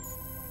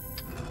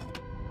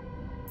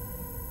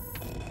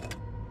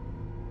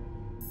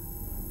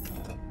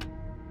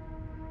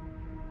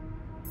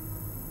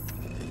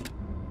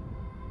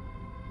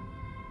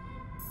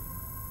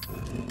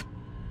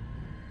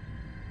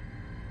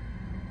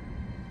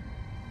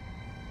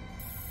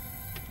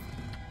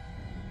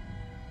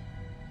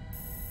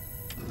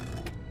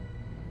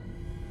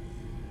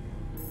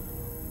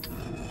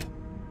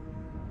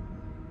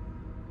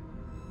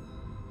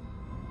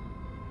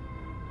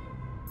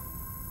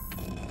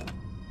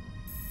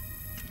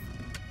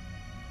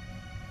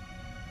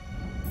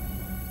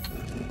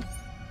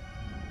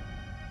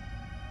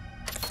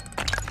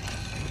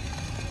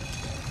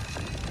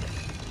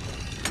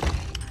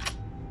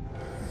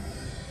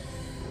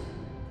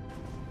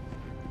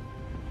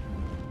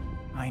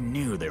 I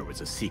knew there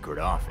was a secret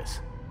office.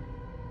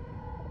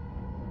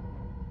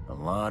 A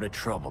lot of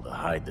trouble to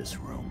hide this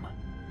room.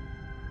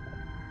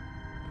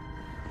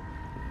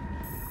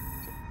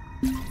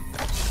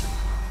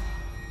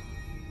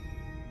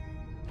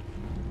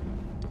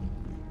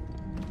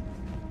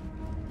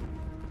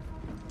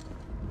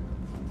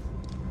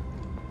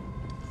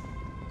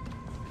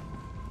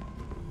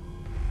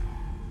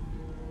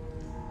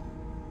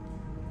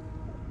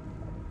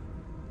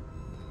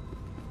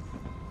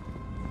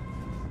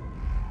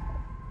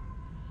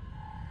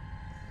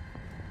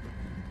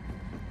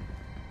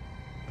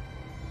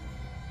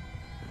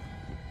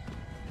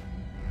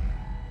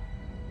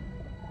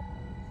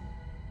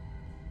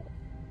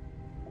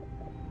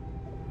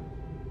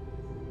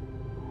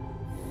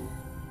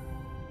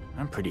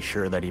 I'm pretty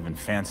sure that even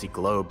fancy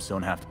globes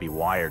don't have to be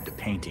wired to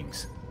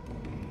paintings.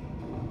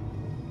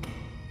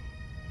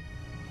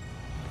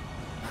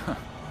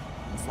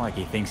 It's like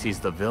he thinks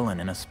he's the villain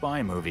in a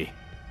spy movie.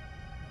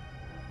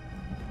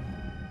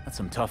 That's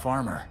some tough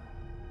armor.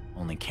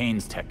 Only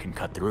Kane's tech can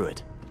cut through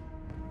it.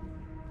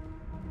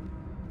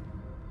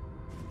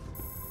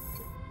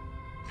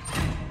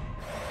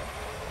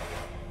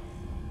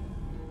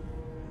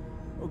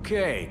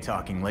 Okay,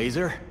 talking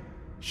laser.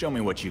 Show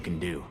me what you can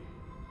do.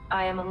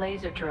 I am a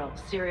laser drill,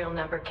 serial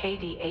number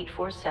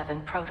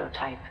KD847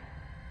 prototype.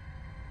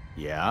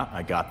 Yeah,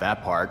 I got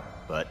that part,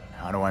 but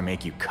how do I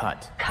make you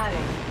cut? Cutting.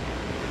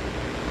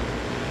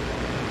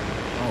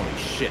 Holy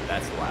shit,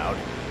 that's loud.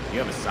 You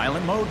have a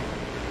silent mode?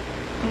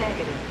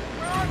 Negative.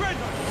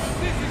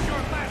 This is your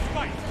last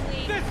fight!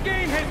 This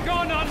game has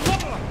gone on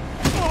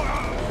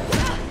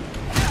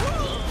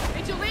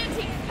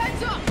Vigilante,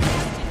 heads up!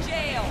 To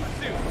jail!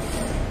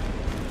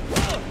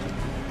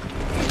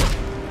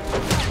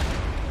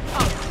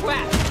 Oh,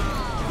 crap!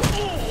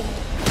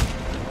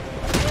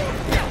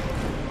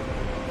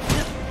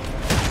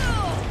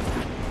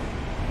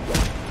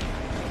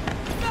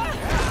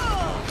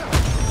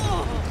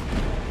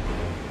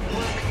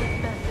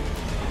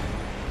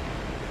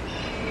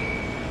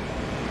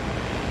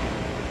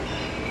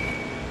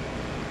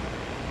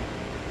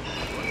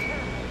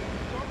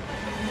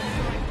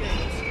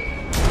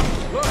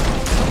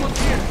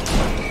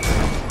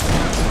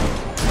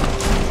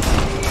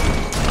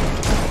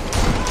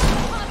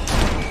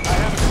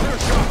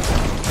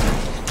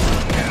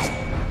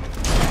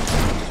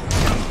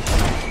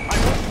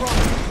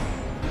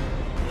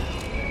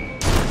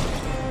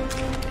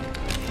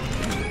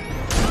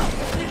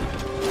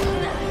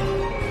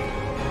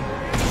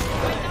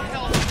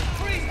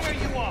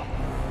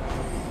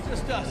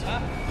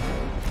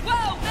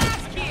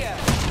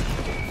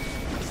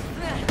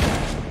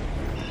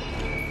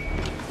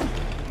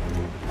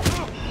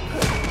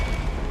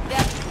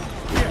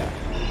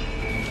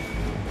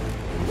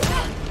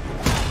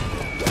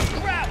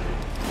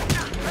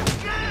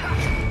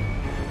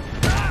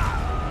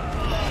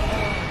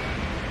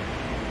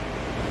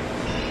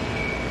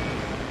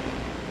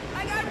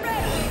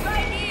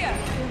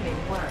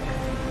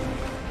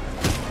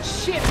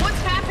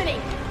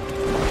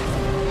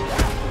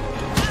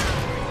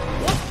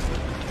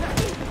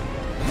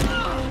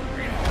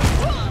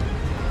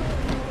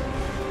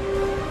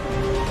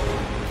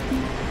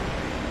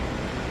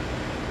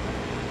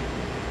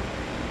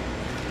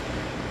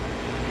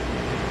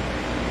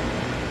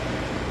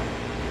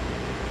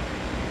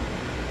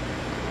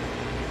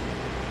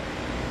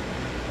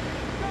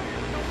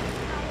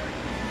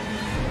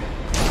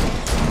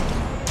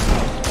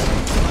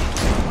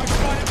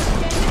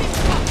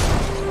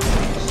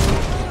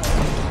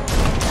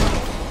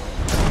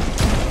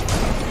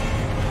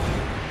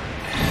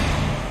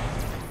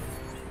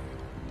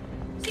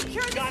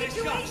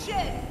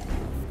 situation?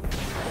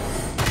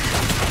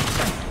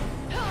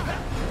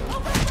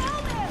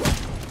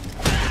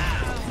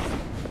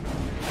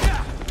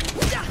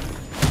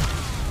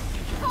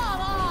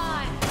 Come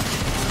on!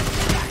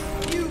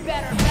 You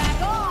better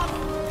back off!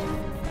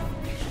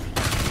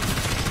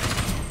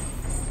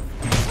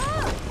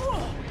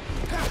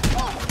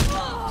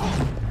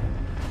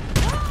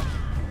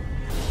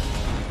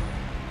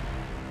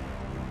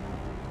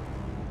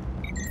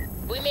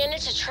 We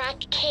managed to track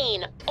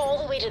Kane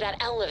all the way to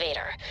that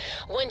elevator.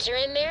 Once you're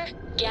in there,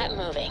 get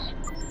moving.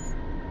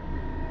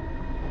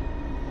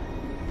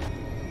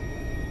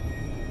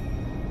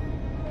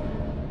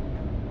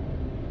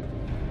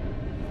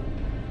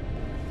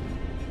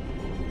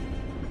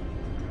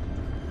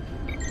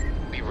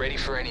 Be ready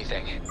for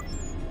anything.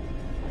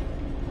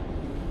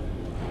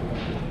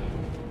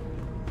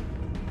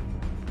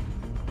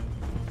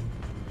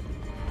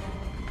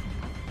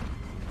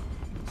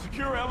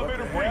 Secure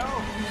elevator breach.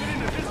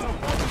 Sitting additional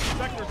forces in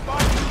sectors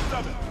 5 through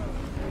 7.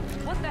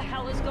 What the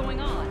hell is going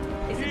on?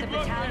 Is it the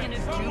battalion of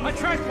Jews? A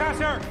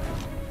trespasser!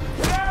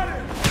 Get at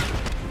him!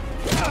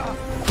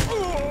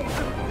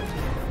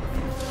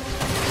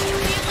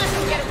 Can't let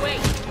him get away!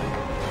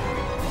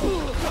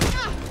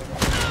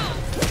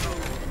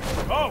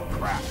 Oh,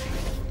 crap!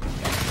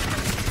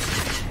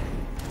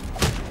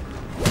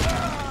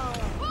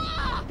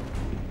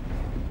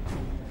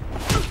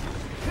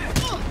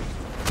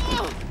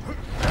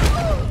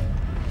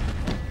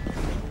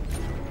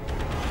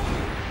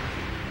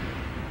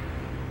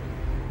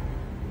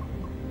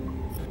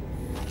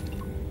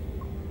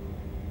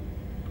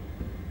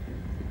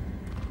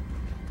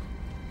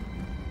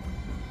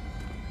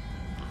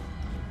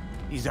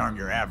 These aren't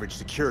your average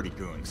security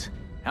goons.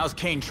 How's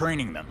Kane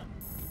training them?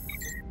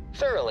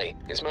 Thoroughly,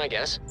 is my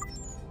guess.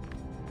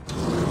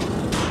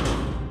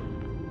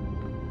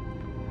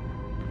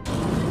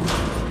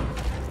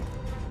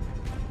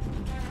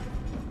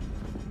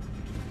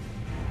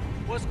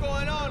 What's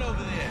going on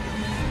over there?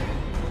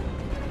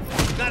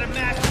 Got a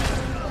match.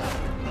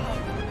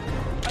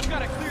 I've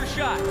got a clear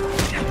shot.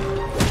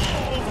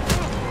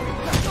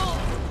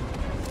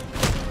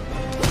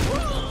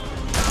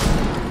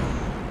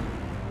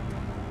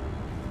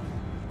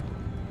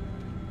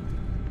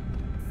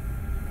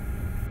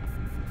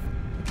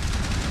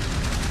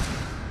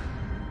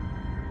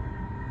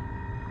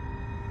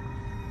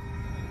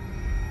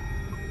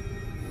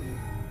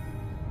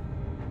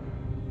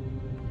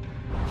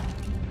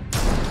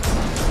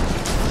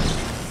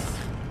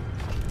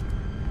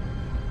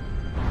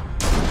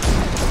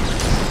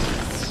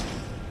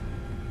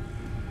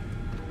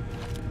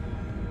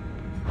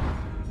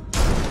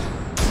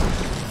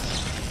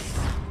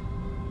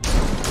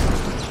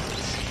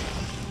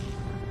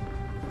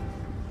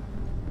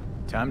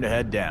 Time to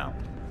head down.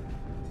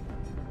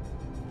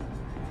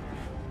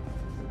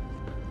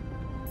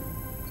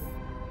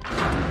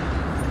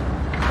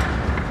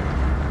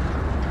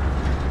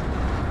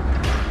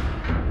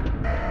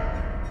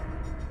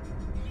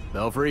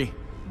 Belfry,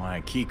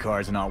 my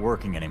keycard's not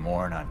working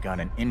anymore and I've got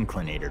an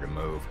inclinator to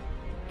move.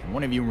 Can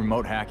one of you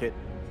remote hack it?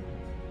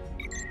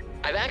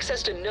 I've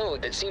accessed a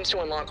node that seems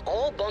to unlock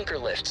all bunker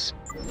lifts.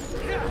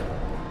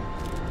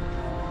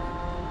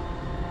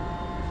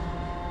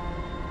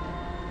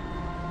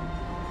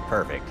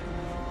 Perfect.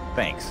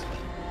 Thanks.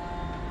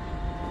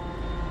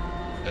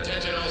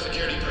 Attention all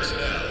security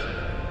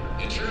personnel.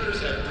 Intruders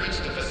have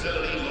breached the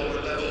facility lower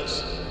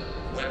levels.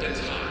 Weapons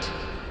hot.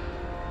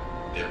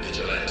 They're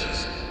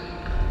vigilantes.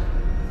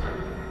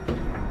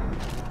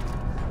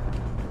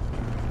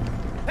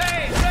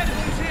 Hey,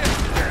 Redwood's here!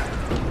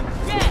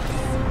 Yes!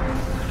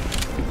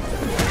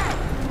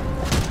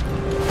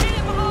 Get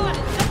him behind!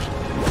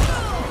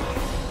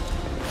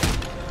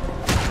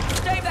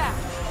 Stay back!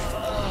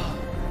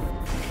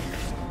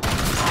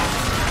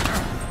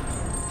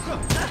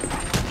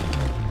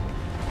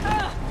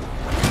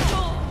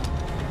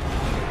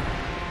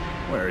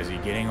 Where is he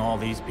getting all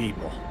these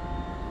people?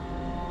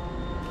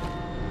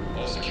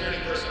 All security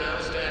personnel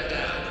stand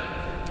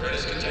down. Threat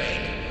is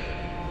contained.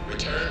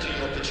 Return to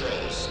your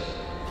patrols.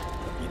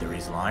 Either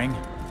he's lying,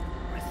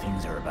 or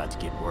things are about to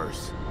get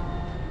worse.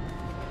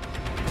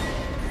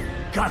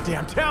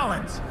 Goddamn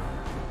Talons!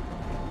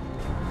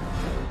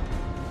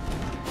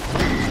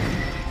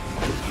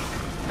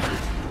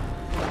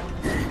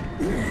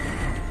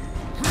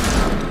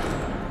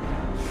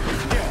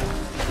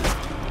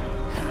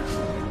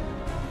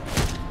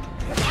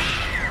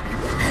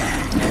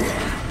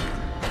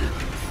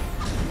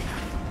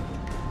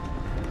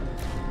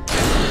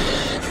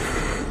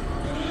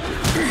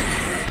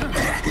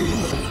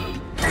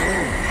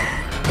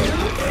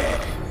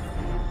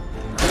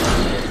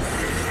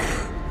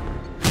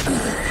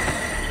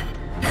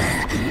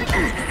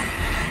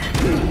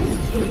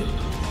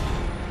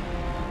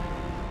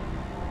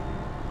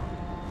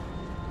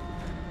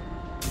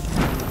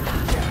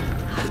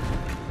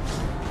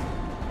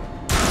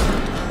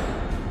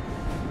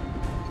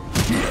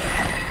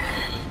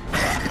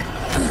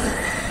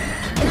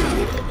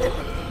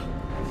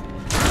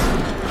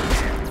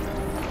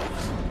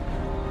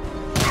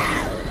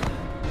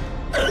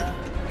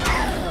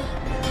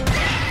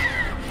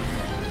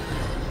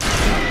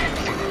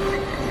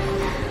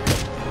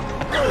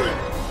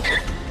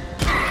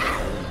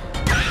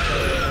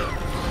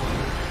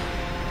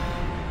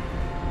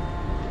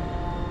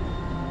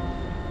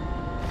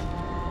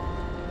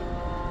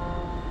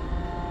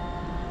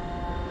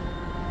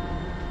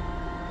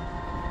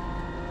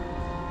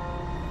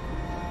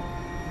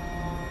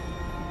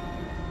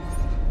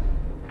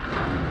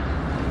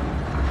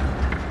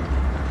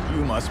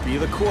 be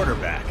the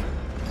quarterback.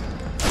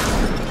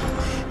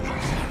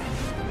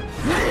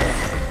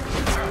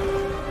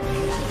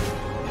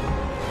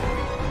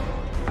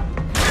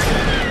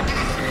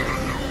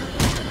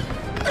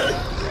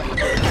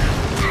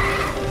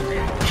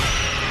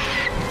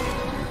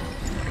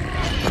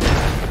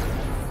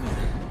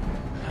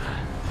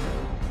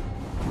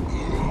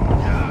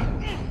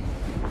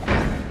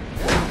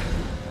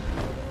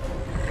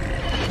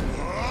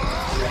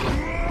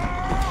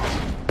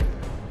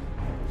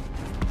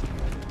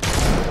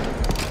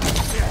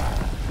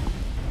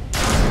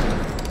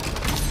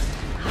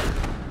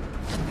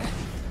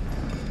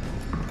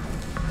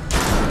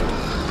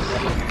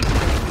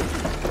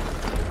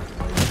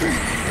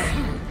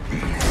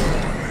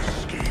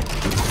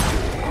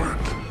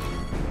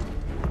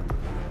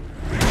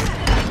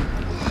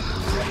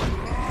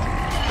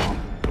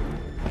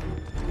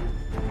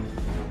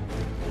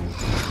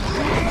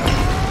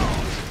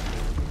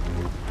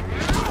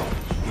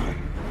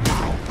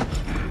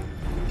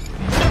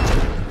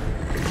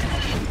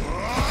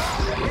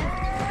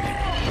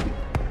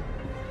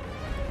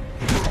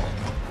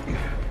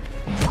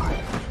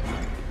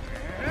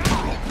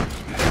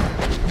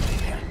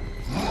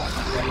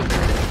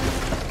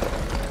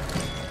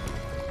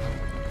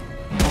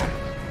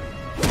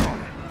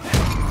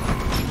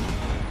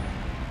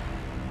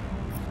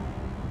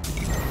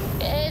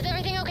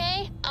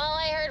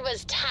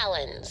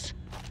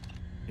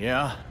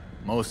 Yeah,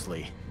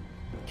 mostly.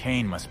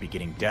 Kane must be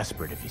getting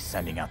desperate if he's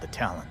sending out the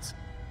Talons.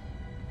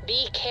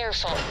 Be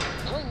careful.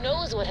 Who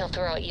knows what he'll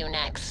throw at you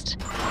next?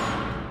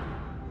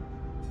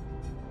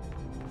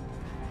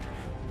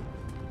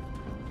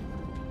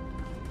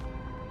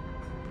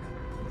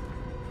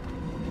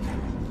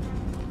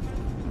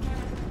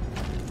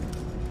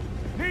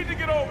 Need to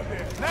get over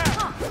there,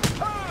 now!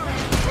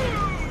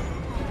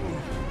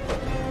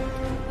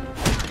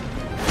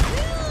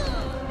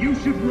 You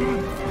should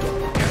run!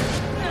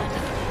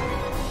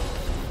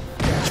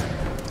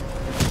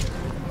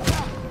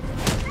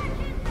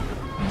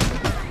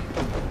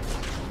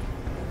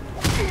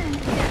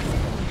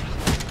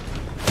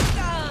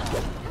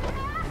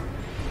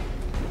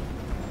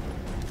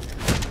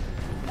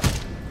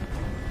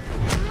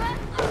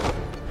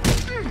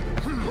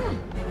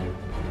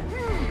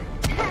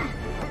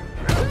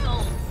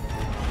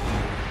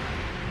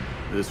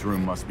 This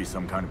room must be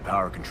some kind of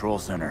power control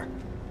center.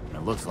 And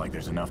it looks like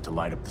there's enough to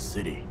light up the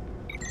city.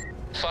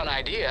 Fun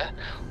idea.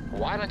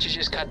 Why don't you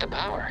just cut the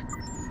power?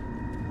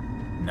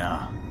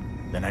 Nah,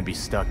 then I'd be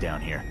stuck down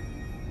here.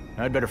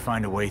 I'd better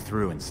find a way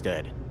through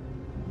instead.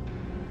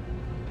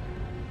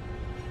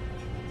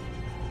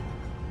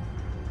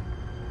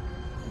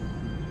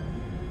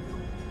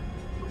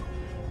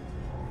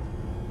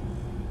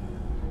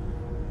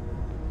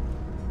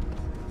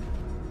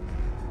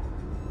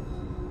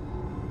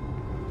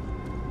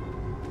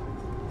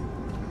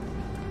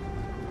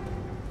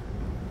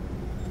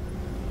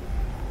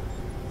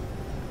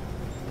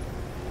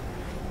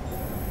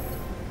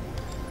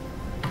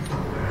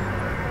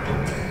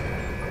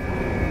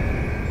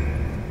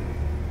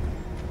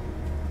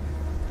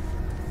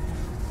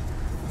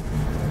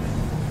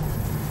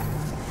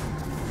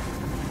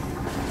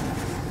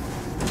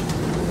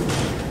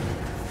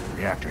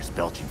 Reactor's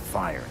belching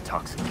fire and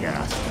toxic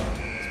gas.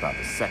 It's about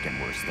the second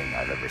worst thing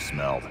I've ever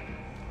smelled.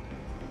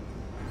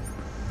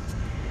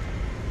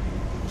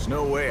 There's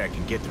no way I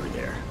can get through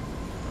there.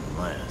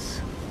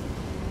 Unless...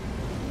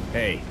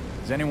 Hey,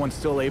 is anyone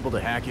still able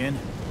to hack in?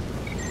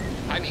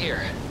 I'm here.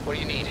 What do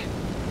you need?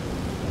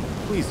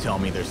 Please tell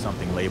me there's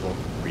something labeled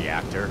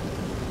reactor.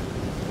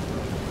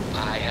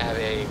 I have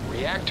a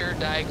reactor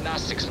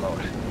diagnostics mode.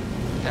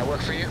 That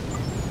work for you?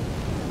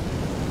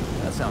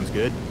 That sounds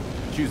good.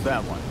 Choose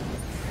that one.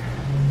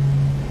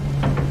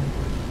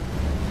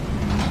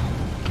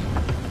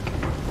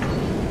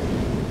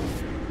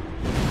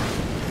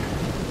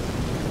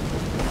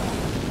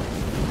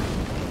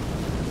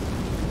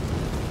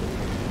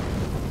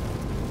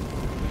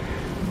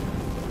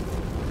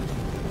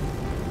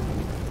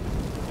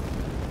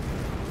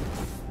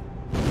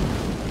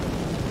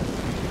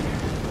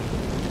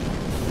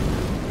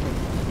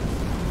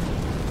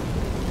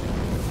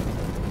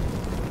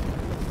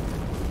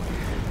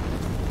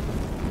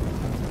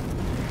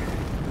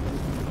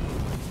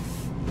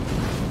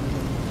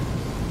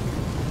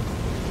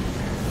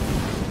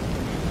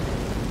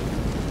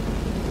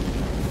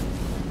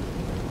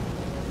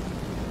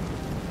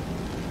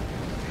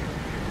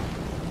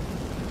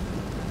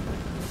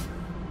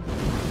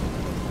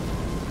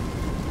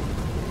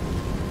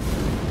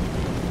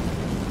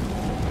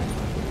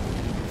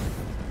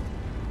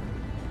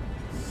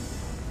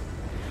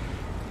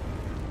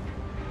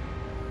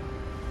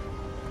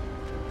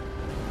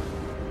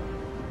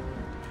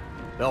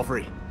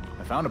 Belfry,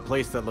 I found a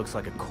place that looks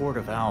like a Court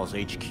of Owls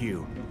HQ.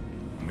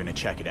 I'm gonna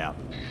check it out.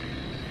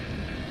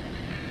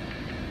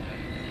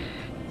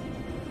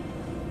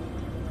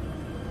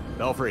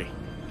 Belfry,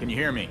 can you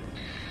hear me?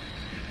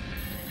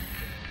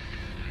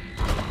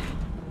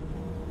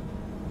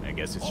 I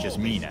guess it's just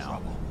me now.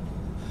 Trouble.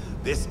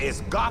 This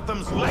is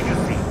Gotham's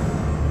legacy.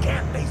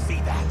 Can't they see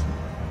that?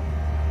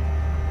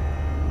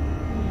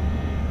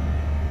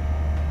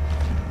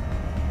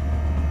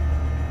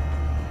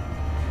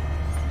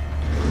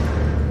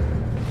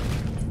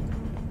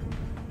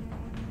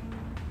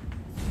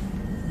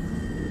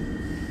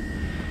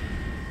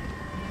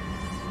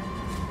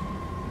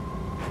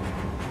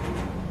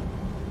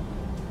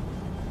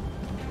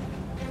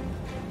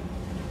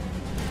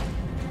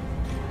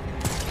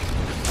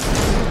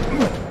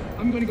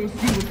 I'm gonna go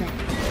see what's up.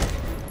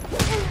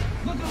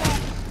 Look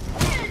alive!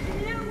 There's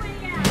no way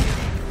out!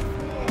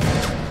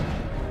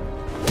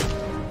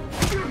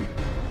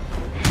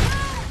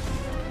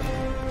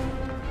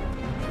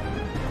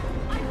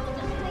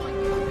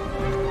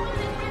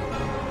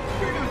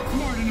 You're not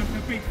smart enough to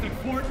face the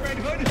fort, Red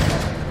Hood!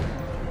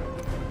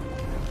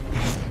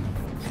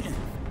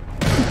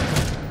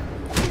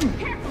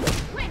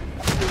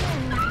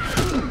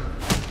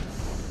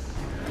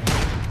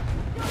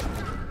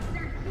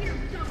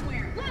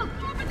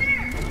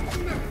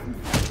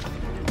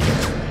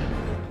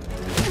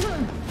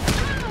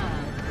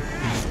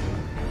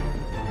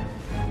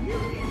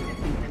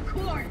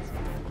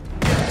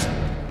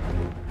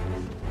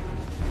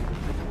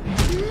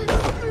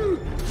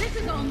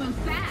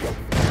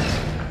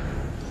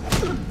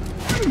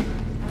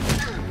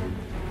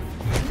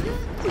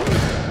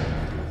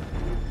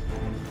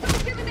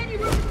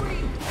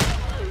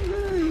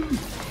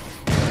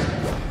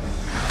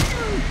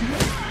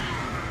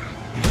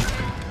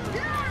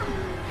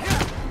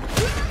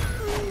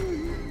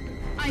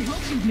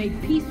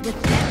 Made peace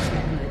with death,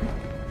 Red Hood.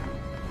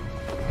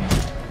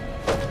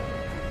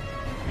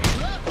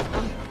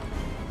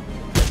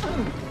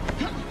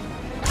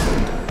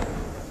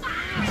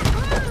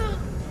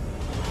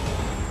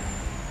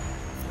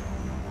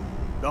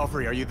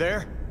 Belfry, are you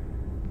there?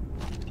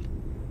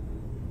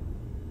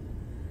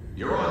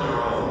 You're on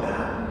your own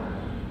now.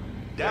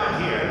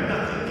 Down here,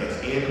 nothing gets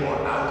in or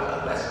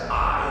out unless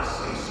I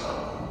say so.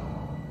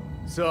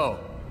 So,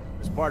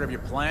 was part of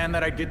your plan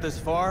that I'd get this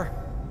far?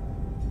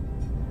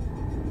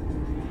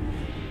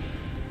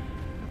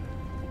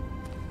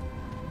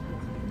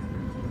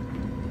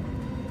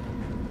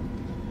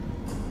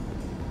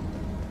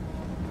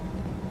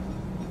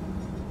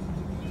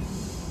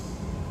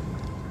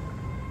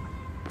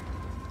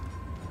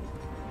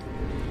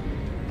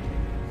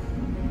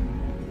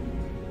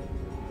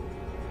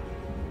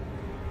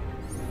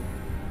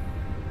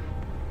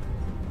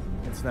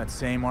 It's that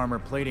same armor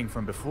plating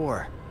from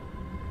before.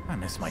 I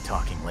miss my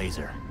talking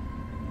laser.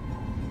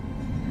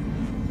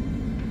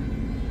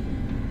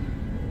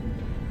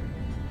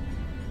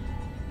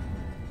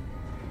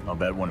 I'll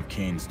bet one of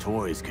Kane's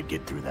toys could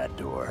get through that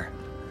door.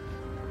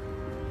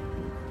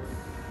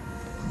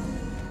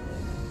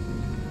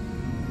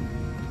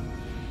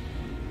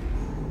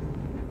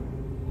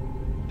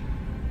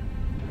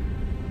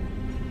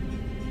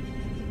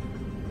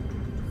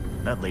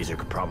 That laser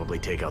could probably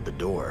take out the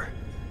door.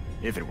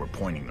 If it were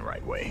pointing the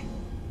right way.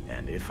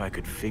 And if I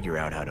could figure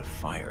out how to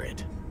fire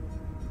it.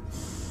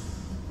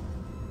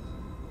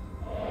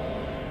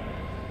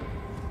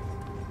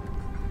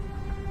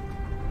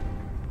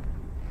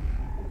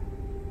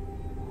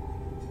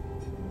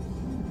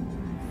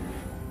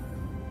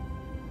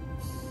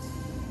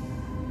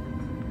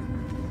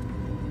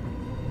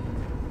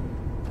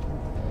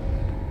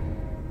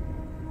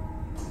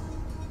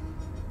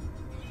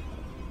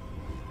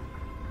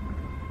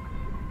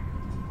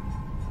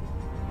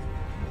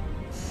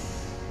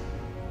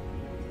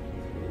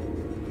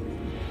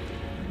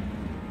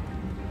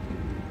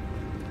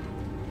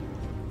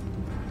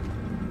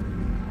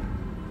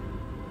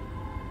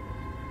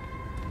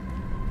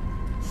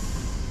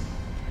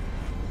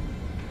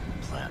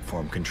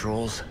 Platform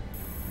controls?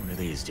 What do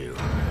these do? We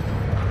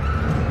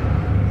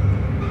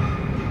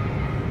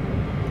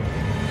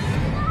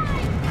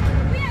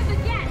have a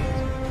guest!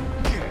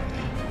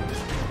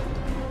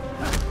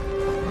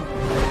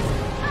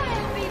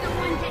 I'll be the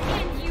one to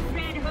end you,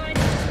 Red Hood!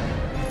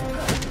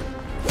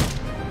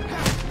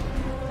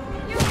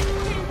 Your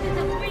chances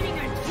of winning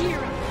are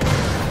 0.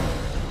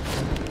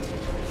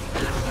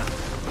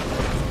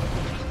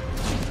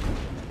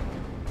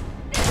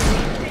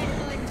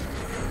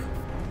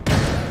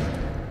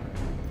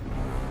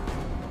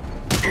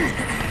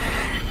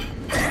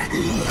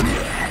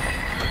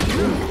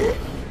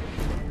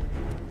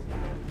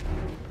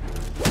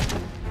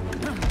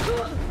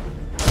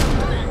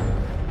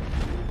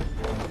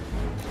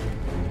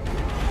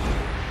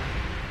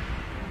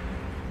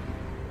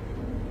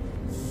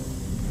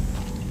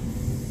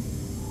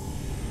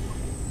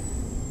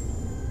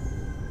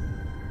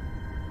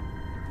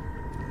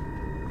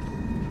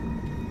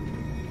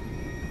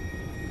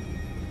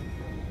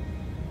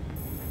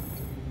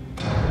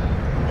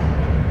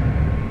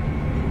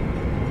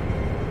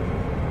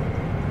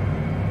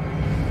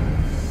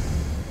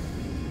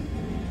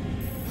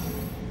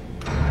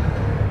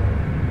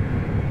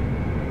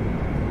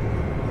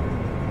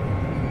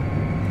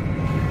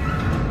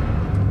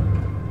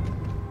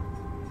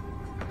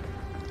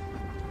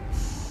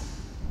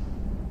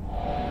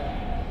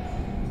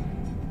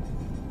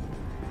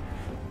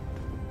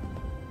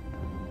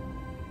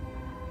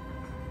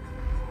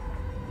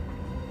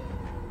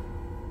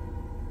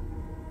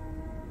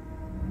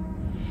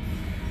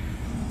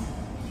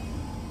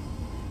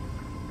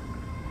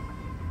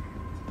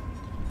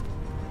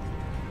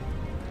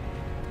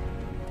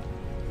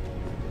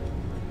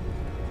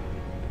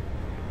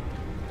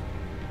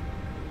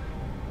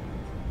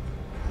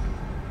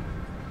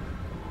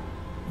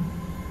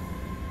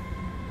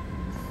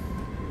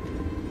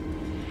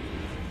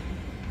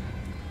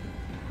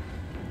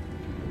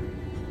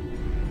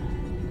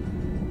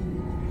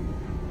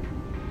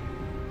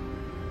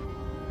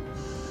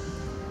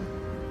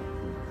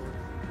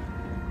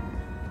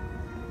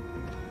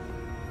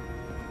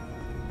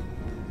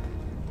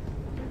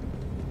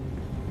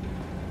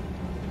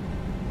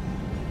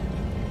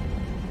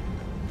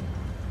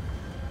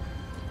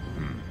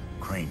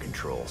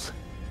 controls.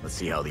 Let's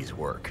see how these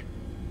work.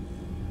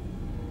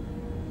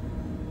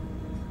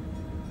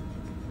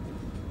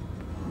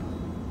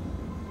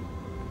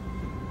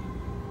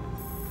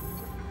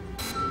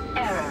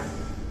 Error.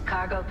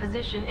 Cargo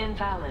position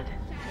invalid.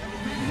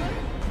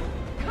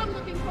 Come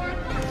looking for it.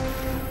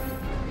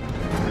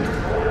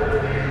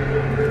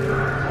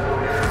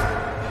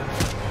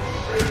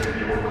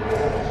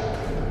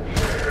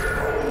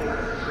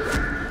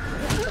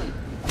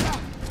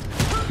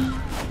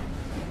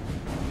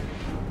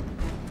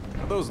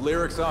 Are those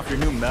lyrics off your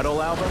new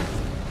metal album?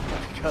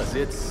 Because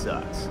it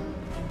sucks.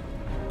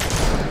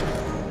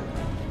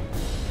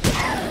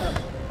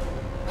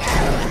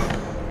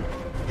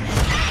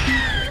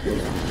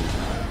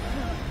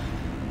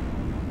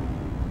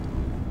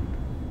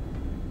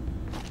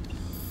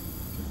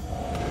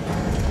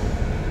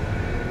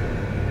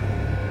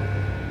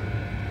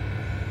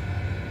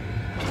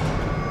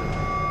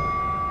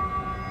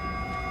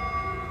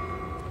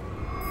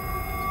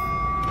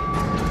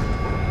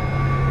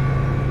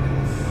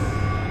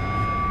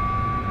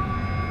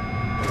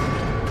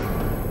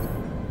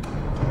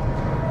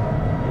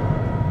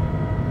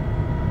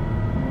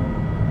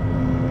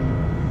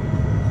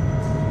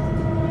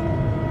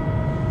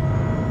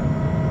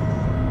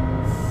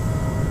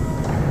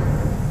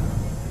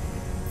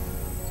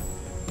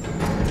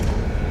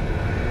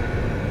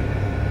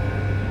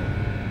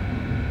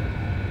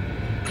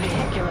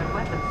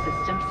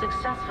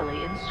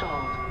 Successfully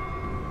installed.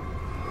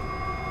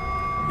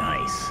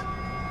 Nice.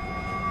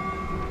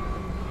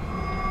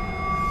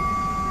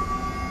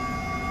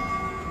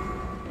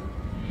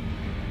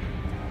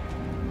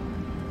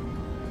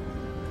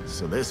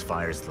 So this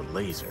fires the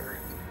laser.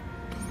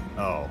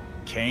 Oh,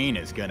 Kane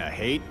is gonna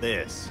hate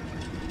this.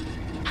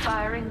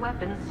 Firing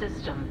weapons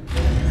system.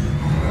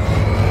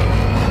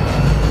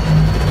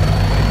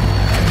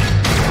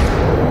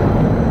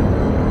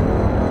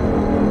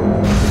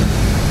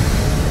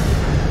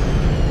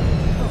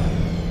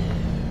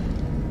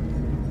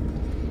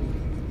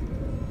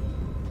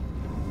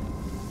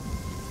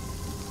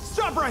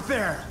 Right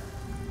there!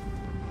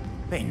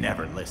 They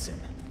never listen.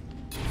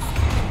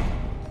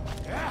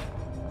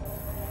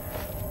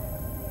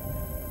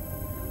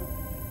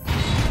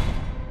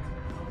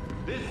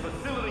 This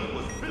facility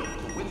was built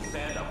to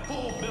withstand a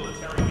full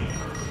military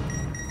incursion.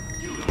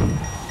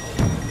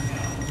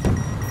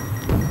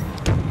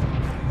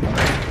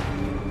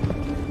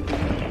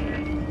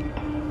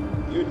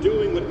 You're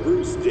doing what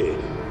Bruce did.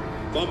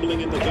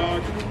 Fumbling in the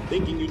dark,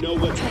 thinking you know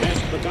what's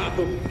best for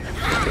Gotham,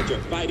 but you're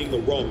fighting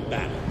the wrong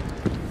battle.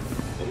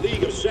 The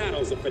League of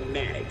Shadows are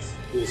fanatics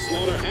who will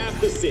slaughter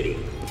half the city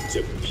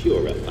to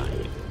purify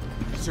it.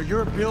 So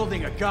you're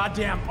building a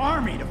goddamn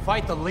army to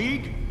fight the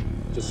League?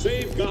 To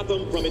save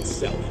Gotham from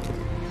itself.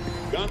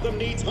 Gotham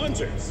needs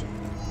hunters,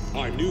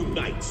 our new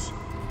knights.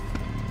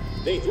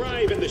 They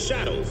thrive in the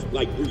shadows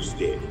like Bruce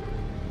did,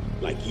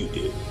 like you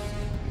did.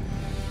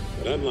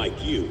 But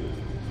unlike you,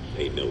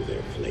 they know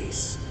their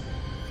place.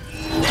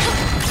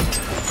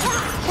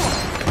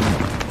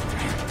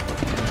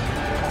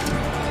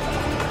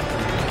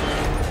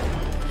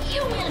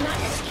 You will not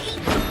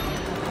escape!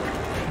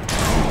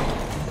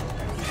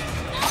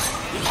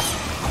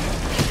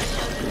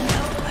 No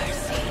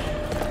mercy.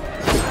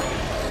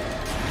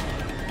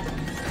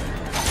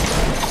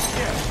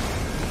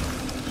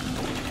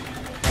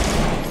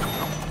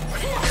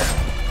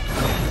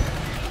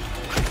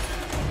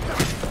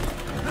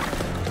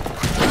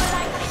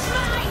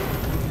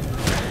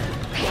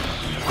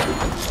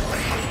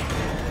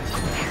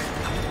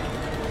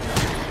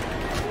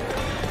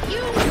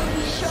 You will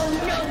be shown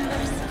no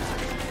mercy.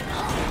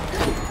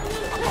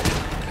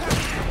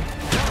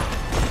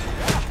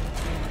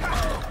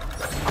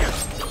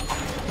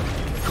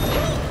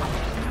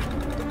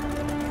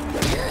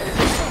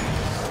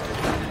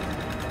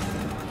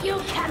 You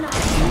cannot be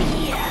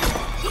here.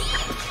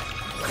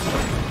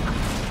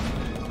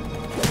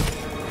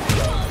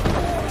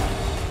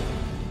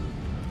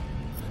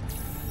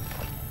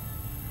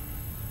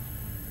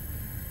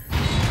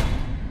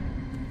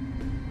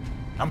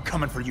 I'm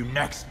coming for you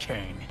next,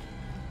 Kane.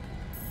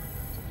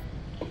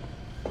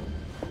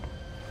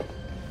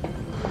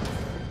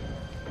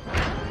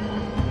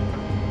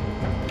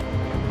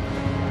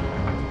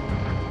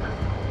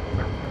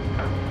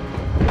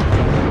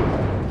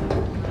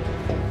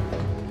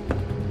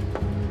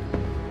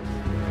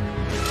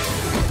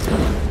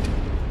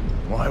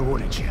 Why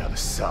wouldn't you have a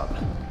sub?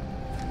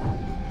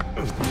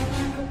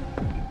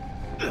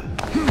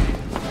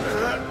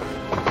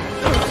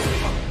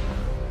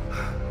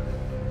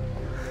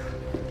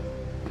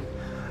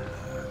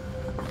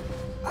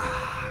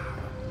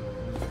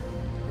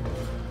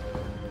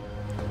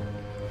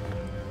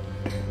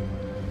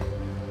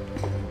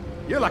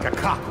 You're like a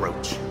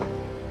cockroach.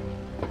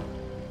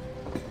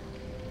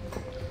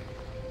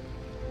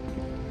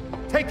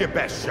 Take your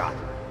best shot.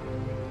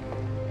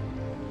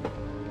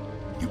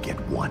 You get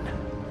one.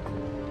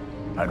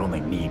 I'd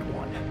only need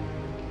one.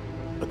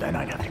 But then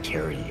I'd have to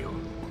carry you.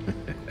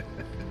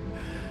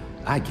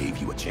 I gave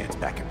you a chance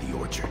back at the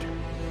Orchard.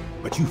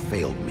 But you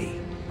failed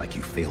me, like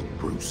you failed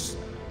Bruce.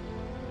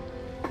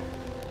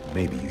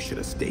 Maybe you should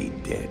have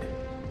stayed dead.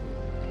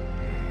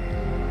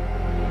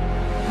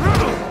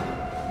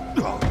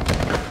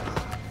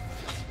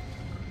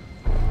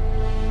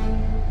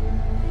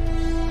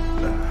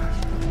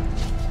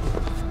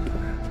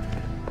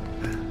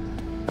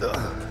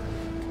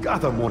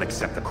 Gotham won't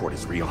accept the court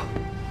is real,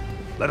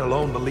 let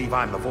alone believe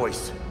I'm the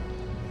voice.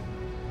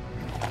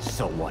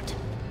 So what?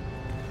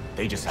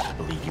 They just have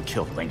to believe you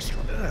killed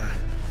Langstrom.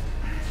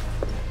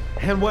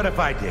 And what if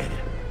I did?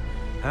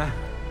 Huh?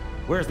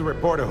 Where's the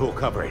reporter who'll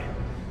cover it?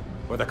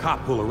 Or the cop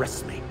who'll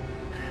arrest me?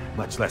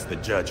 Much less the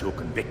judge who'll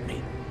convict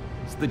me.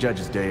 It's the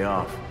judge's day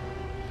off,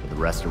 but the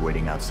rest are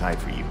waiting outside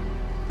for you.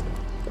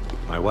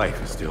 My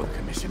wife is still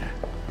commissioner.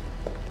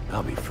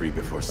 I'll be free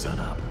before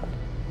sunup.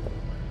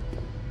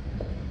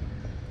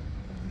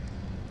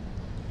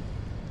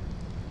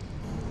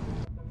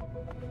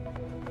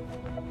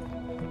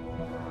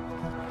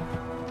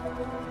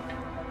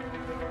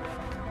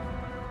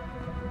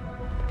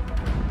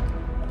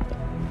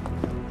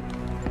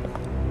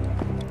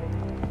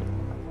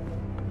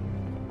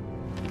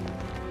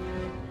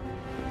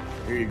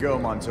 Here you go,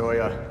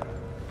 Montoya.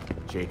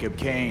 Jacob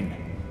Kane.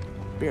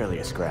 Barely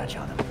a scratch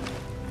on him.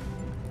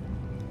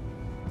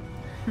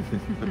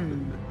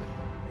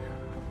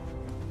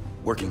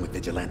 Working with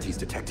vigilantes,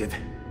 detective?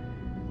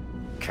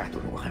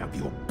 Catherine will have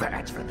your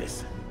badge for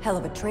this. Hell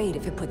of a trade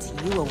if it puts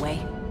you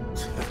away.